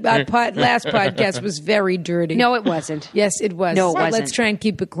dirty. Our last podcast was very dirty. No, it wasn't. Yes, it was. No, it wasn't. Let's try and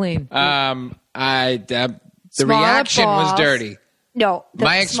keep it clean. The Smaller reaction was balls. dirty. No. the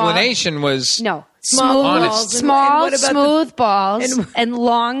My small- explanation was No. Small Smooth, balls and small, what about smooth balls and- and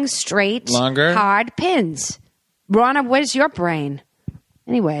long, straight, Longer? hard pins. Ronna, what is your brain?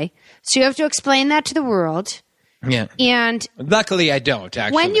 Anyway, so you have to explain that to the world. yeah. And Luckily, I don't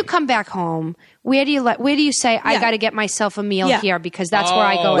actually. when you come back home, where do you say I Yeah. got to get myself a meal Yeah. here because that's where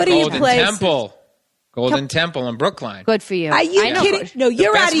I go? What do you Golden place? Temple. Golden Temple in Brookline. Good for you. Are you I know. kidding? No,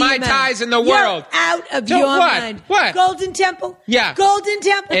 you're best out of your Mai mind. Tais in the You're world. out of So your what? mind. What? Golden Temple? Yeah. Golden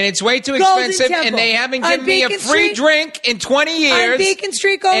Temple? And it's way too Golden expensive, Temple. and they haven't On given me a Beacon free Street? drink in 20 years. On Beacon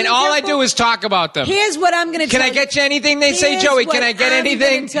Street, Golden and all Temple? I do is talk about them. Here's what I'm going to Can tell I get you anything? They say, Here's Joey, what can I get I'm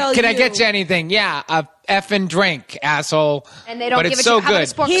anything? gonna tell Can I you. get you anything? Yeah, a effing drink, asshole. And they don't but give it's it to so you. How about a good.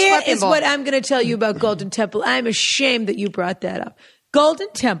 sport- Here Scorpion is Bowl. what I'm going to tell you about Golden Temple. I'm ashamed that you brought that up.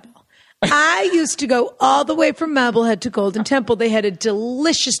 Golden Temple. I used to go all the way from Marblehead to Golden Temple. They had a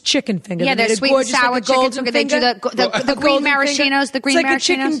delicious chicken finger. Yeah, They they're made a sweet and gorgeous, sour like a chicken. golden So they do finger. the A green golden finger. maraschinos. The green It's like a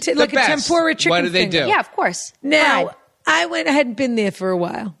chicken, maraschinos. like The a best. tempura chicken What do they finger. do? Yeah, of course. Now, Fried. I hadn't been there for a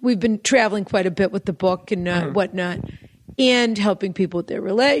while. We've been traveling quite a bit with the book and whatnot. and helping people with their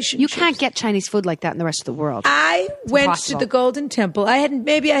relationships. You can't get Chinese food like that in the rest of the world. I went impossible. to the Golden Temple. I hadn't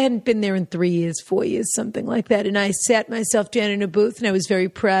been there in 3 years, 4 years, something like that. And I sat myself down in a booth, and I was very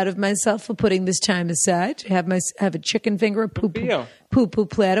proud of myself for putting this time aside to have a chicken finger, a poo-poo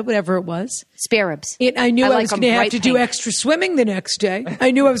platter, whatever it was. Spare ribs. And I knew I like was going them to have bright to do pink. extra swimming the next day.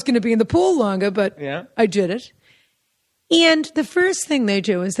 I knew I was going to be in the pool longer, but I did it. And the first thing they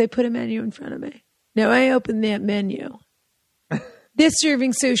do is they put a menu in front of me. Now, I opened that menu. They're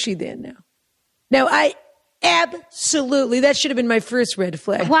serving sushi there now. Now, I absolutely, that should have been my first red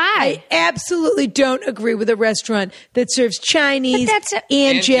flag. Why? I absolutely don't agree with a restaurant that serves Chinese But that's-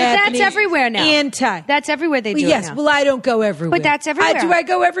 and Japanese. That's everywhere now. And Thai. That's everywhere they do Yes, it now. well, I don't go everywhere. But that's everywhere. Do I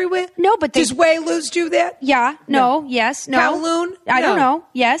go everywhere? No, but they- Does Wei-Lu's do that? Yeah, no, yes, no. Kowloon? I don't No. know.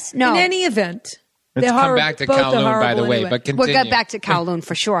 Yes, no. In any event. Let's they're come horrible- back to both are Kowloon, by horrible the way, anyway. but continue. We'll get back to Kowloon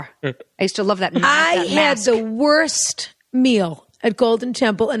for sure. I used to love that. I that had mask. the worst meal at Golden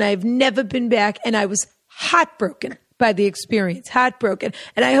Temple, and I've never been back, and I was heartbroken by the experience. Heartbroken.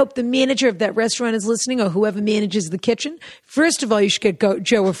 And I hope the manager of that restaurant is listening, or whoever manages the kitchen. First of all, you should get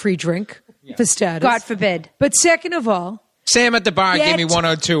Joe a free drink for starters. God forbid. But second of all, Sam at the bar Get- gave me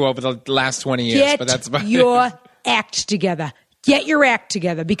 102 over the last 20 years, get but that's about your act together. Get your act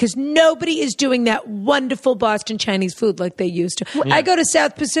together, because nobody is doing that wonderful Boston Chinese food like they used to. I go to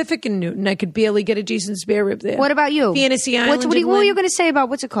South Pacific in Newton. I could barely get a decent spare rib there. What about you? Fantasy Island. What in were you Lynn. going to say about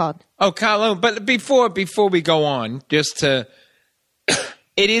what's it called? Oh, Kowloon. But before we go on, just to,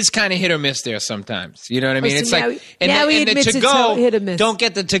 it is kind of hit or miss there sometimes. You know what I mean? so It's now like, he- now he the admits it's to-go, hit or miss. don't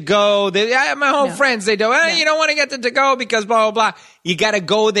get the to-go. My whole No. friends, they do, you don't want to get the to-go because blah, blah, blah. You got to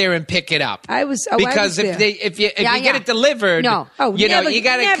go there and pick it up. I was because there. if you Yeah, get it delivered, No. Oh, you know, never- you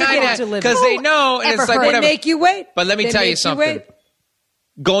got to never get it kind of, delivered. because they know, and Ever it's like heard- They whatever. make you wait. But let me They tell you make something. wait.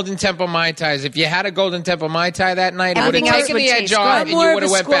 Golden Temple Mai Tais. If you had a Golden Temple Mai Tai that night, it would have Everything else taken would the edge taste off, good. and you more would of have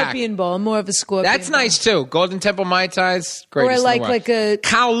a went back. scorpion bowl. More of a scorpion. That's bowl. nice too. Golden Temple Mai Tais, greatest Or in the like world. a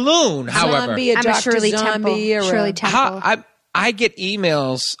Kowloon, however, zombie, a I'm a Dr. Shirley Zombie, Temple. or Shirley a, Temple. I get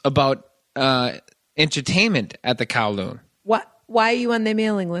emails about entertainment at the Kowloon. Why are you on their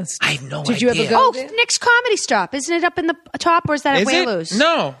mailing list? I have no Did you idea. ever go Oh, there? Nick's Comedy Stop. Isn't it up in the top, or is that at Is it? Wei-Lu's?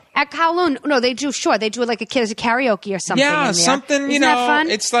 No. At Kowloon. No, they do. Sure, they do like a karaoke or something. in Yeah, there. something. Isn't You know, that fun?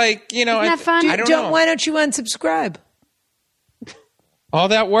 it's like Isn't that fun? I don't know. Why don't you unsubscribe? All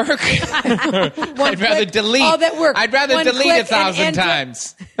that work. I'd rather click, delete. all that work. I'd rather One delete click and 1,000 enter.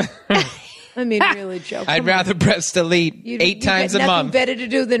 times. I mean, really, Joe. I'd come rather press delete on. You 8 times a got nothing month. better to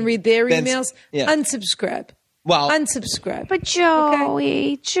do than read their Then- emails. yeah. Unsubscribe. Well, Unsubscribe. But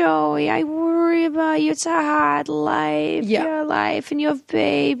Joey, I worry about you. It's a hard life. Yeah. Your life, and you have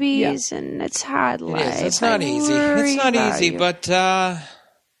babies, and it's hard it life. is. It's not I easy. worry It's not about easy, you. but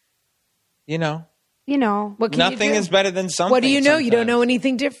you know, You know. What can you nothing do? is better than something. What do you know? You don't sometimes. know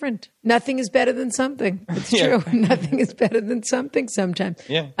anything different. Nothing is better than something. It's Yeah. true. Nothing is better than something sometimes.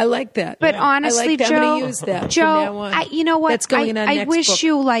 Yeah. I like that. But honestly, I like that. Joe, I'm going to use that Joe, from now on. you know what? That's going in our I next wish book.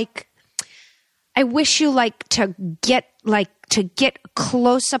 you I wish you to get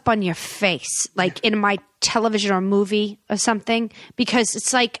close up on your face, like in my television or movie or something, because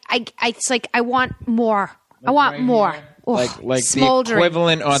it's like I want more. I want right more. here? Oh, Like the smoldering.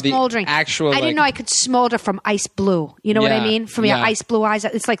 equivalent or the Smoldering. actual, I didn't like- know I could smolder from ice blue. You know what I Yeah, mean? From your yeah. ice blue eyes.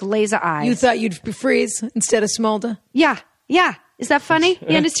 It's like laser eyes. You thought you'd freeze instead of smolder? yeah. Is that funny?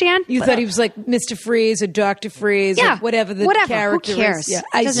 You understand? You thought he was like Mr. Freeze or Dr. Freeze Yeah. or whatever the Whatever. character Who cares? is. Yeah. It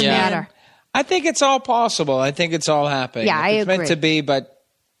Ice doesn't Man. matter. I think it's all possible. I think it's all happening. Yeah, I it's meant agree. to be, but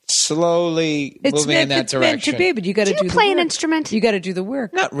slowly It's moving meant, in that it's meant direction. to be, but you got to Do do you the play an work. instrument? You got to do the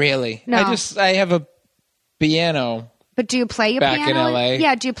work. Not really. No. I have a piano. But do you play your Back in piano? LA.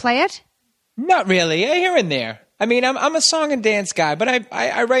 Yeah. Do you play it? Not really. Here and there. I mean, I'm a song and dance guy, but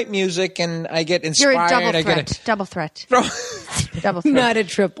I write music and I get You're inspired. a double I threat. get Double threat. a Double threat. Not a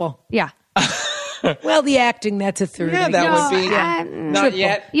triple. Yeah. Well, the acting, that's a third. Yeah, I that guess. would be not Triple.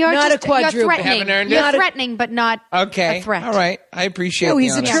 yet. You're Not just, a quadruple. You're threatening. Haven't earned it. You're Not a- threatening, but not Okay. a threat. All right. I appreciate. No, the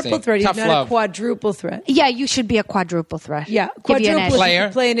he's a honesty. triple threat. He's Tough not love. a quadruple threat. Yeah, you should be a quadruple threat. Yeah, Give you an quadruple edge. is Player. you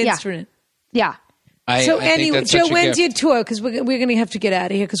can play an Yeah. instrument. Yeah. I So think anyway, that's Joe, such a when's gift. your tour? Because we're going to have to get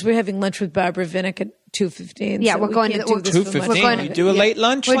out of here because we're having lunch with Barbara Vinnick at 2:15. Yeah, so we're we going to can't the- do this for much 2:15. going You to- do a yeah. late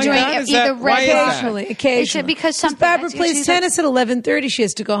lunch We're like doing that? it Is either that why is that? Occasionally. Is it because Because something Barbara that's plays usually tennis at 11:30. She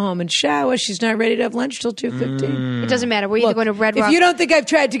has to go home and shower. She's not ready to have lunch till 2:15. It doesn't matter. We're either going to Red Rock. If you don't think I've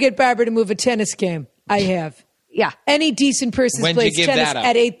tried to get Barbara to move a tennis game, I have. Yeah. Any decent person When'd plays you give tennis that up?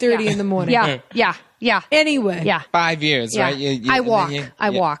 at 8:30 in the morning. Yeah. Yeah. Yeah. Anyway. Yeah. 5 years, Yeah. right? I walk. I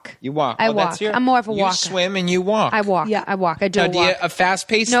You walk. walk. I Oh, walk. that's your- I'm more of a walker. You swim and you walk. I walk. Yeah. I walk. I do Now, a do you walk. a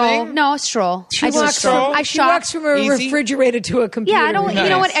fast-paced No, thing? no, a stroll. I do a walks stroll. from, I she shop. walks from a Easy? refrigerator to a computer. Yeah, I don't. Nice. You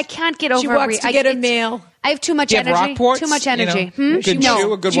know what? I can't get over. She walks to get a mail. I have too much Do you have energy. Rockports? Too much You know, energy. a good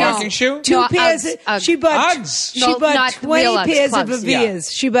shoe, a good walking shoe? Two No, pairs. Uggs. She bought. Uggs. She No, bought not 20 real Uggs, pairs clubs. of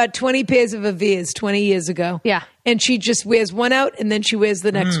Avias. She bought 20 pairs of Avias 20 years ago. Yeah. And she just wears one out, and then she wears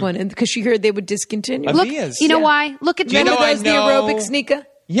the next one, and because she heard they would discontinue. Look, Look, you know why? Look at You know, One of I those, the know- aerobic sneaker.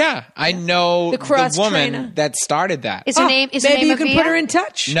 Yeah, I know The cross woman trainer. that started that. Is her name? Is her Maybe name you can Avia? put her in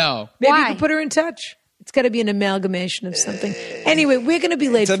touch. No. Maybe Why? you can put her in touch. It's got to be an amalgamation of something. Anyway, we're going to be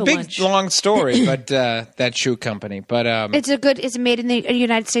late It's a for big, lunch. long story, but that shoe company. But It's made in the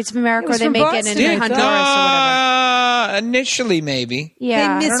United States of America, It was or they from make Boston, it in I Honduras thought. or whatever. Initially, maybe.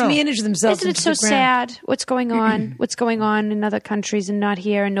 Yeah. They mismanage themselves. Isn't it into so the ground. sad? What's going on? What's going on in other countries and not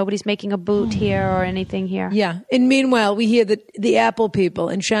here? And nobody's making a boot here or anything here. Yeah. And meanwhile, we hear that the Apple people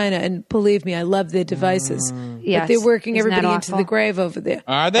in China, and believe me, I love their devices. Yes. But they're working Isn't that everybody into awful? the grave over there.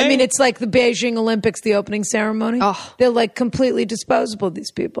 Are they? I mean, it's like the Beijing Olympics, the opening ceremony. Oh. They're like completely disposable,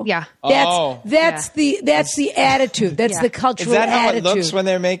 these people. Yeah. That's the attitude. That's Yeah. the Is cultural that how attitude. it looks when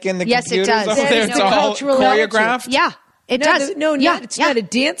they're making the Yes, it computers does. over That there? is It's the all cultural choreographed? Yeah. It does. No, it's not a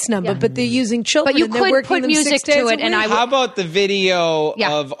dance number, but they're using children. But you and they're could working put them music 6 days to a it, and week. I How about the video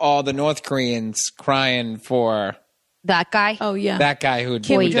Yeah. of all the North Koreans crying for That guy. Oh yeah, that guy who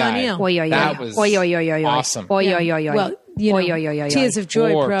Kim died? Jong-il. Oy, oy, oy. That was Oy, oy, oy, oy, oy. awesome. Oy, Yeah. oy, oy, oy. Well, you know, Oy, oy, oy, oy, tears oy. of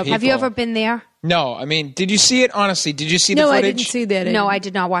joy. Poor Probably. people. Have you ever been there? No, I mean, did you see it? Honestly, did you see the No, footage? I didn't see that. No, I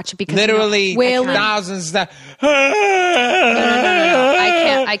did not watch it because Literally Wailing. thousands. That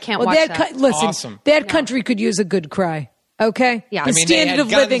I can't Well, watch that that. listen, Awesome. that country could use a good cry. Okay, Yeah. the I mean, they standard had of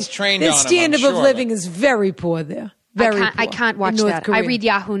guns living, trained the on 'em, standard I'm of sure, living but- is very poor there. Very I poor can't watch in North that. Korea. I read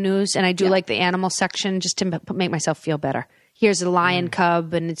Yahoo News and I do like the animal section just to make myself feel better. Here's a lion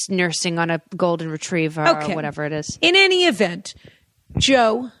cub and it's nursing on a golden retriever Okay. or whatever it is. In any event,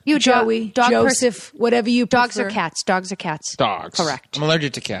 Joe, You Joey, dog Joseph, whatever you Dogs prefer. or cats? Dogs or cats? Dogs. Correct. I'm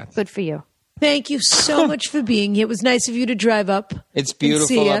allergic to cats. Good for you. Thank you so much for being here. It was nice of you to drive up. It's and see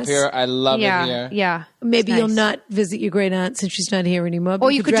beautiful up us. here. I love it Yeah, here. yeah. Maybe It's you'll nice. not visit your great aunt since she's not here anymore. but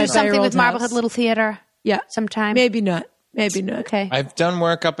Or you could do drive by her something old with Marblehead house. Little Theater. Yeah, sometime. Maybe not. Maybe not. Okay. I've done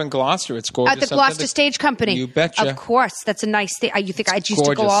work up in Gloucester. It's gorgeous. At the up there. Gloucester Stage Company. You betcha. Of course. That's a nice thing. You think I used to go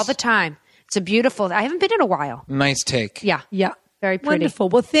gorgeous. all the time. It's a beautiful. I haven't been in a while. Nice take. Yeah. Yeah. Very pretty. Wonderful.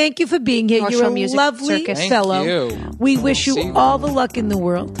 Well, thank you for being here. North You're Shore a Music lovely Circus. Thank fellow. you. We wish See you you. all the luck in the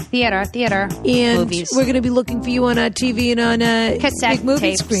world. Theater. And Movies. we're going to be looking for you on our TV and on a Cassette big movie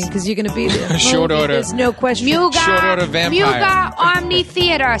tapes. screen because you're going to be there. Short order. There's no question. Muga, Short order vampire. Muga Omni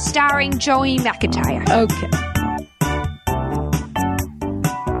Theater starring Joey McIntyre. Okay.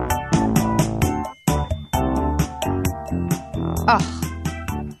 Oh,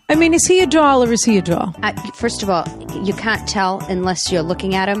 I mean, is he a doll or is he a doll? first of all, you can't tell unless you're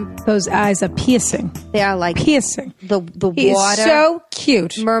looking at him. Those eyes are piercing. They are like Piercing. the He water. is so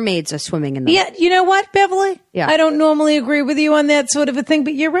cute. Mermaids are swimming in them. Yeah, you know what, Beverly? Yeah. I don't normally agree with you on that sort of a thing,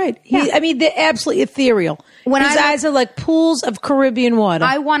 but you're right. Yeah. I mean, they're absolutely ethereal. When His I- eyes are like pools of Caribbean water.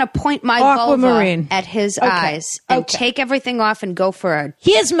 I want to point my Aquamarine. vulva at his Okay. eyes and Okay. take everything off and go for a.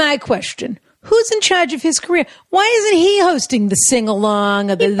 Here's my question. Who's in charge of his career? Why isn't he hosting the sing-along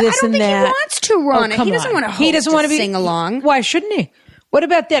or the this I don't and think that? he wants to run it. come He doesn't on. want to He doesn't want to be sing-along. Why shouldn't he? What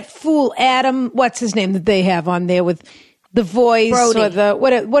about that fool Adam? What's his name that they have on there with the Voice Brody. or the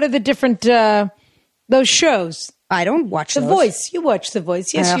what are the different those shows? I don't watch The those. Voice. You watch The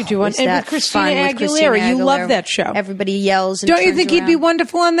Voice. Yes, you do. Is And that with Christina fun Aguilera. with Christina You Aguilera? love that show. Everybody yells. And Don't you turns think he'd be around.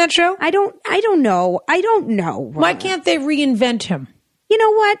 wonderful on that show? I don't know. I don't know. Why can't they reinvent him? You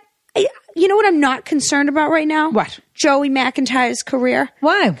know what? You know what I'm not concerned about right now? What? Joey McIntyre's career.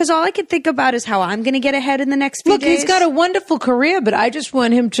 Why? Because all I can think about is how I'm going to get ahead in the next few Look, days. he's got a wonderful career, but I just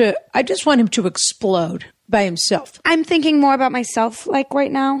want him to explode by himself. I'm thinking more about myself, like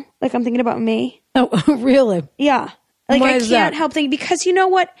right now. Like I'm thinking about me. Oh, really? Yeah. Like Why I is can't that? help thinking because you know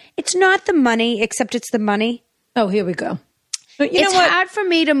what? It's not the money, except it's the money. Oh, here we go. But you It's know what? hard for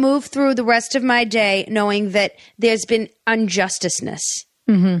me to move through the rest of my day knowing that there's been injusticeness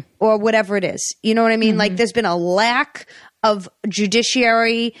or whatever it is. You know what I mean? Like there's been a lack of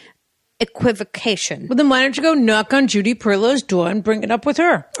judiciary equivocation. Well, then why don't you go knock on Judy Perillo's door and bring it up with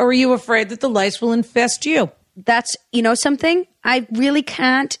her? Or are you afraid that the lice will infest you? That's, you know something? I really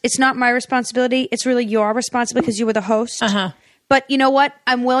can't. It's not my responsibility. It's really your responsibility because you were the host. Uh-huh. But you know what?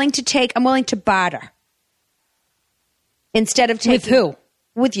 I'm willing to barter. Instead of taking. With who?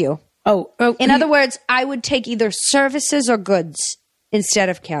 With you. Oh, In other words, I would take either services or goods instead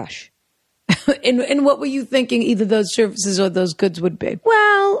of cash. And what were you thinking either those services or those goods would be?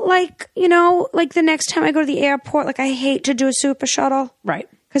 Well, like the next time I go to the airport, like I hate to do a super shuttle. Right.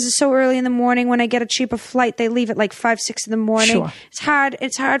 Because it's so early in the morning. When I get a cheaper flight, they leave at like 5, 6 in the morning. Sure.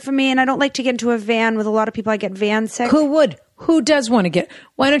 It's hard for me, and I don't like to get into a van with a lot of people. I get van sick. Who would? Who does want to get?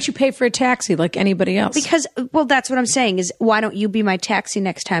 Why don't you pay for a taxi like anybody else? Because, well, that's what I'm saying is why don't you be my taxi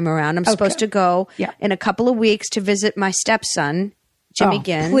next time around? I'm supposed to go in a couple of weeks to visit my stepson, Jimmy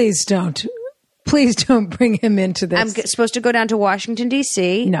Ginn. Please don't. Please don't bring him into this. I'm supposed to go down to Washington,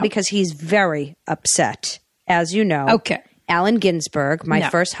 D.C. because he's very upset, as you know. Okay. Allen Ginsberg, my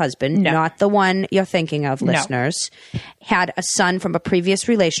first husband, not the one you're thinking of, listeners, had a son from a previous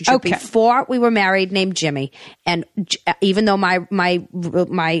relationship before we were married named Jimmy. And even though my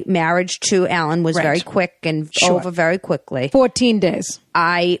marriage to Allen was very quick and over very quickly. 14 days.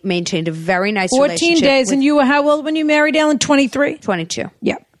 I maintained a very nice relationship. 14 days. And you were how old when you married Allen? 23? 22.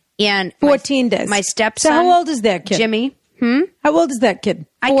 Yeah. And 14 days. My stepson. So how old is that kid? Jimmy. How old is that kid?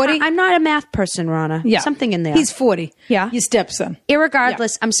 40? I'm not a math person, Rana. Yeah. Something in there. He's 40. Yeah. Your stepson.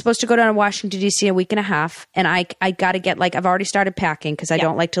 Irregardless, I'm supposed to go down to Washington, D.C. a week and a half, and I got to get, I've already started packing because I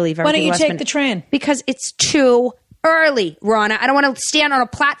don't like to leave everything. Why don't you take the train? Because it's too early, Rana. I don't want to stand on a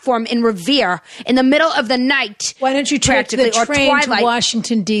platform in Revere in the middle of the night. Why don't you take the train to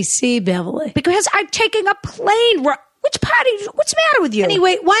Washington, D.C., Beverly? Because I'm taking a plane. Which party? What's the matter with you?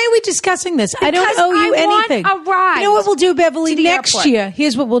 Anyway, why are we discussing this? Because I don't owe you anything. Want a ride. You know what we'll do, Beverly? Next airport. year,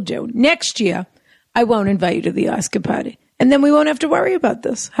 here's what we'll do. Next year, I won't invite you to the Oscar party. And then we won't have to worry about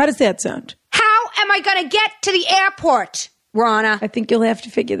this. How does that sound? How am I going to get to the airport, Rana? I think you'll have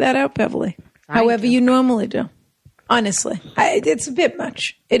to figure that out, Beverly. However you normally do. Honestly. It's a bit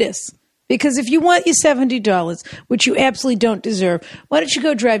much. It is. Because if you want your $70, which you absolutely don't deserve, why don't you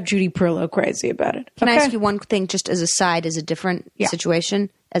go drive Judy Perlow crazy about it? Can I ask you one thing just as a side, as a different situation,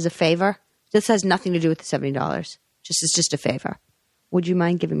 as a favor? This has nothing to do with the $70. It's just a favor. Would you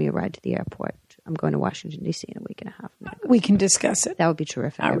mind giving me a ride to the airport? I'm going to Washington, D.C. in a week and a half. We can discuss it. That would be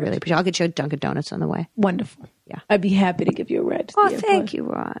terrific. I really appreciate it. I'll get you a Dunkin' Donuts on the way. Wonderful. Yeah. I'd be happy to give you a ride to the airport. Thank you,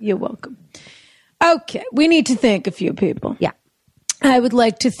 Ron. You're welcome. Okay. We need to thank a few people. Yeah. I would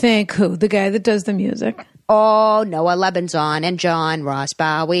like to thank who? The guy that does the music. Oh, Noah Lebenzon and John Ross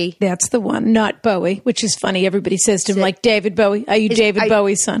Bowie. That's the one, not Bowie, which is funny. Everybody says to him, like, David Bowie. Are you David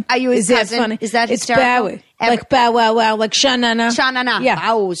Bowie's son? Are you his cousin? That funny? Is that It's hysterical? Bowie. Like Bow Wow Wow, like Sha-Na-Na. Sha-Na-Na. Yeah.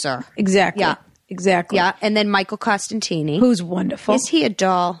 Bowser. Exactly. Yeah. Exactly. Yeah, and then Michael Costantini. Who's wonderful. Is he a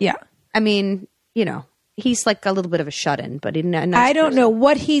doll? Yeah. I mean, he's like a little bit of a shut-in, but I don't know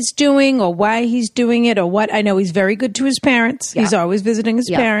what he's doing or why he's doing it or what. I know he's very good to his parents. Yeah. He's always visiting his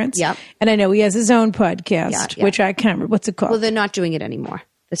parents. Yeah. And I know he has his own podcast, which I can't remember. What's it called? Well, they're not doing it anymore.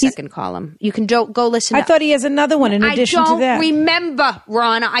 The second column. You can go listen. I thought he has another one in addition to that. I don't remember,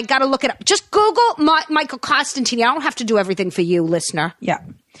 Rana. I got to look it up. Just Google Michael Costantini. I don't have to do everything for you, listener. Yeah.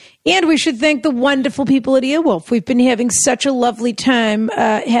 And we should thank the wonderful people at Earwolf. We've been having such a lovely time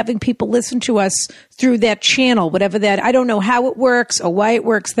having people listen to us through that channel, whatever that. I don't know how it works or why it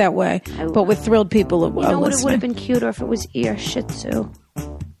works that way, but we're thrilled people are listening. You know what? It would have been cuter if it was Ear Shih Tzu.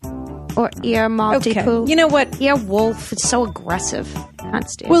 Or Ear Maltipoo. Okay. You know what? Ear Wolf. It's so aggressive. Can't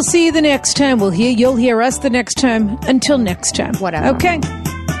stand. We'll see you the next time. You'll hear us the next time. Until next time. Whatever. Okay.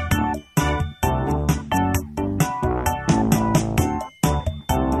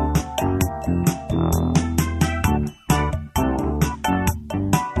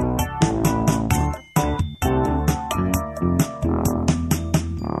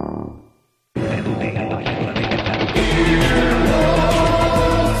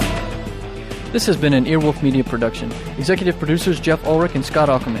 This has been an Earwolf Media production. Executive producers Jeff Ulrich and Scott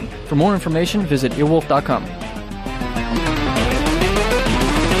Ackerman. For more information, visit earwolf.com.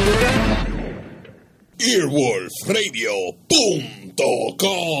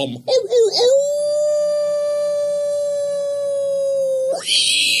 EarwolfRadio.com.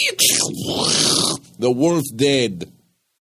 The wolf's dead.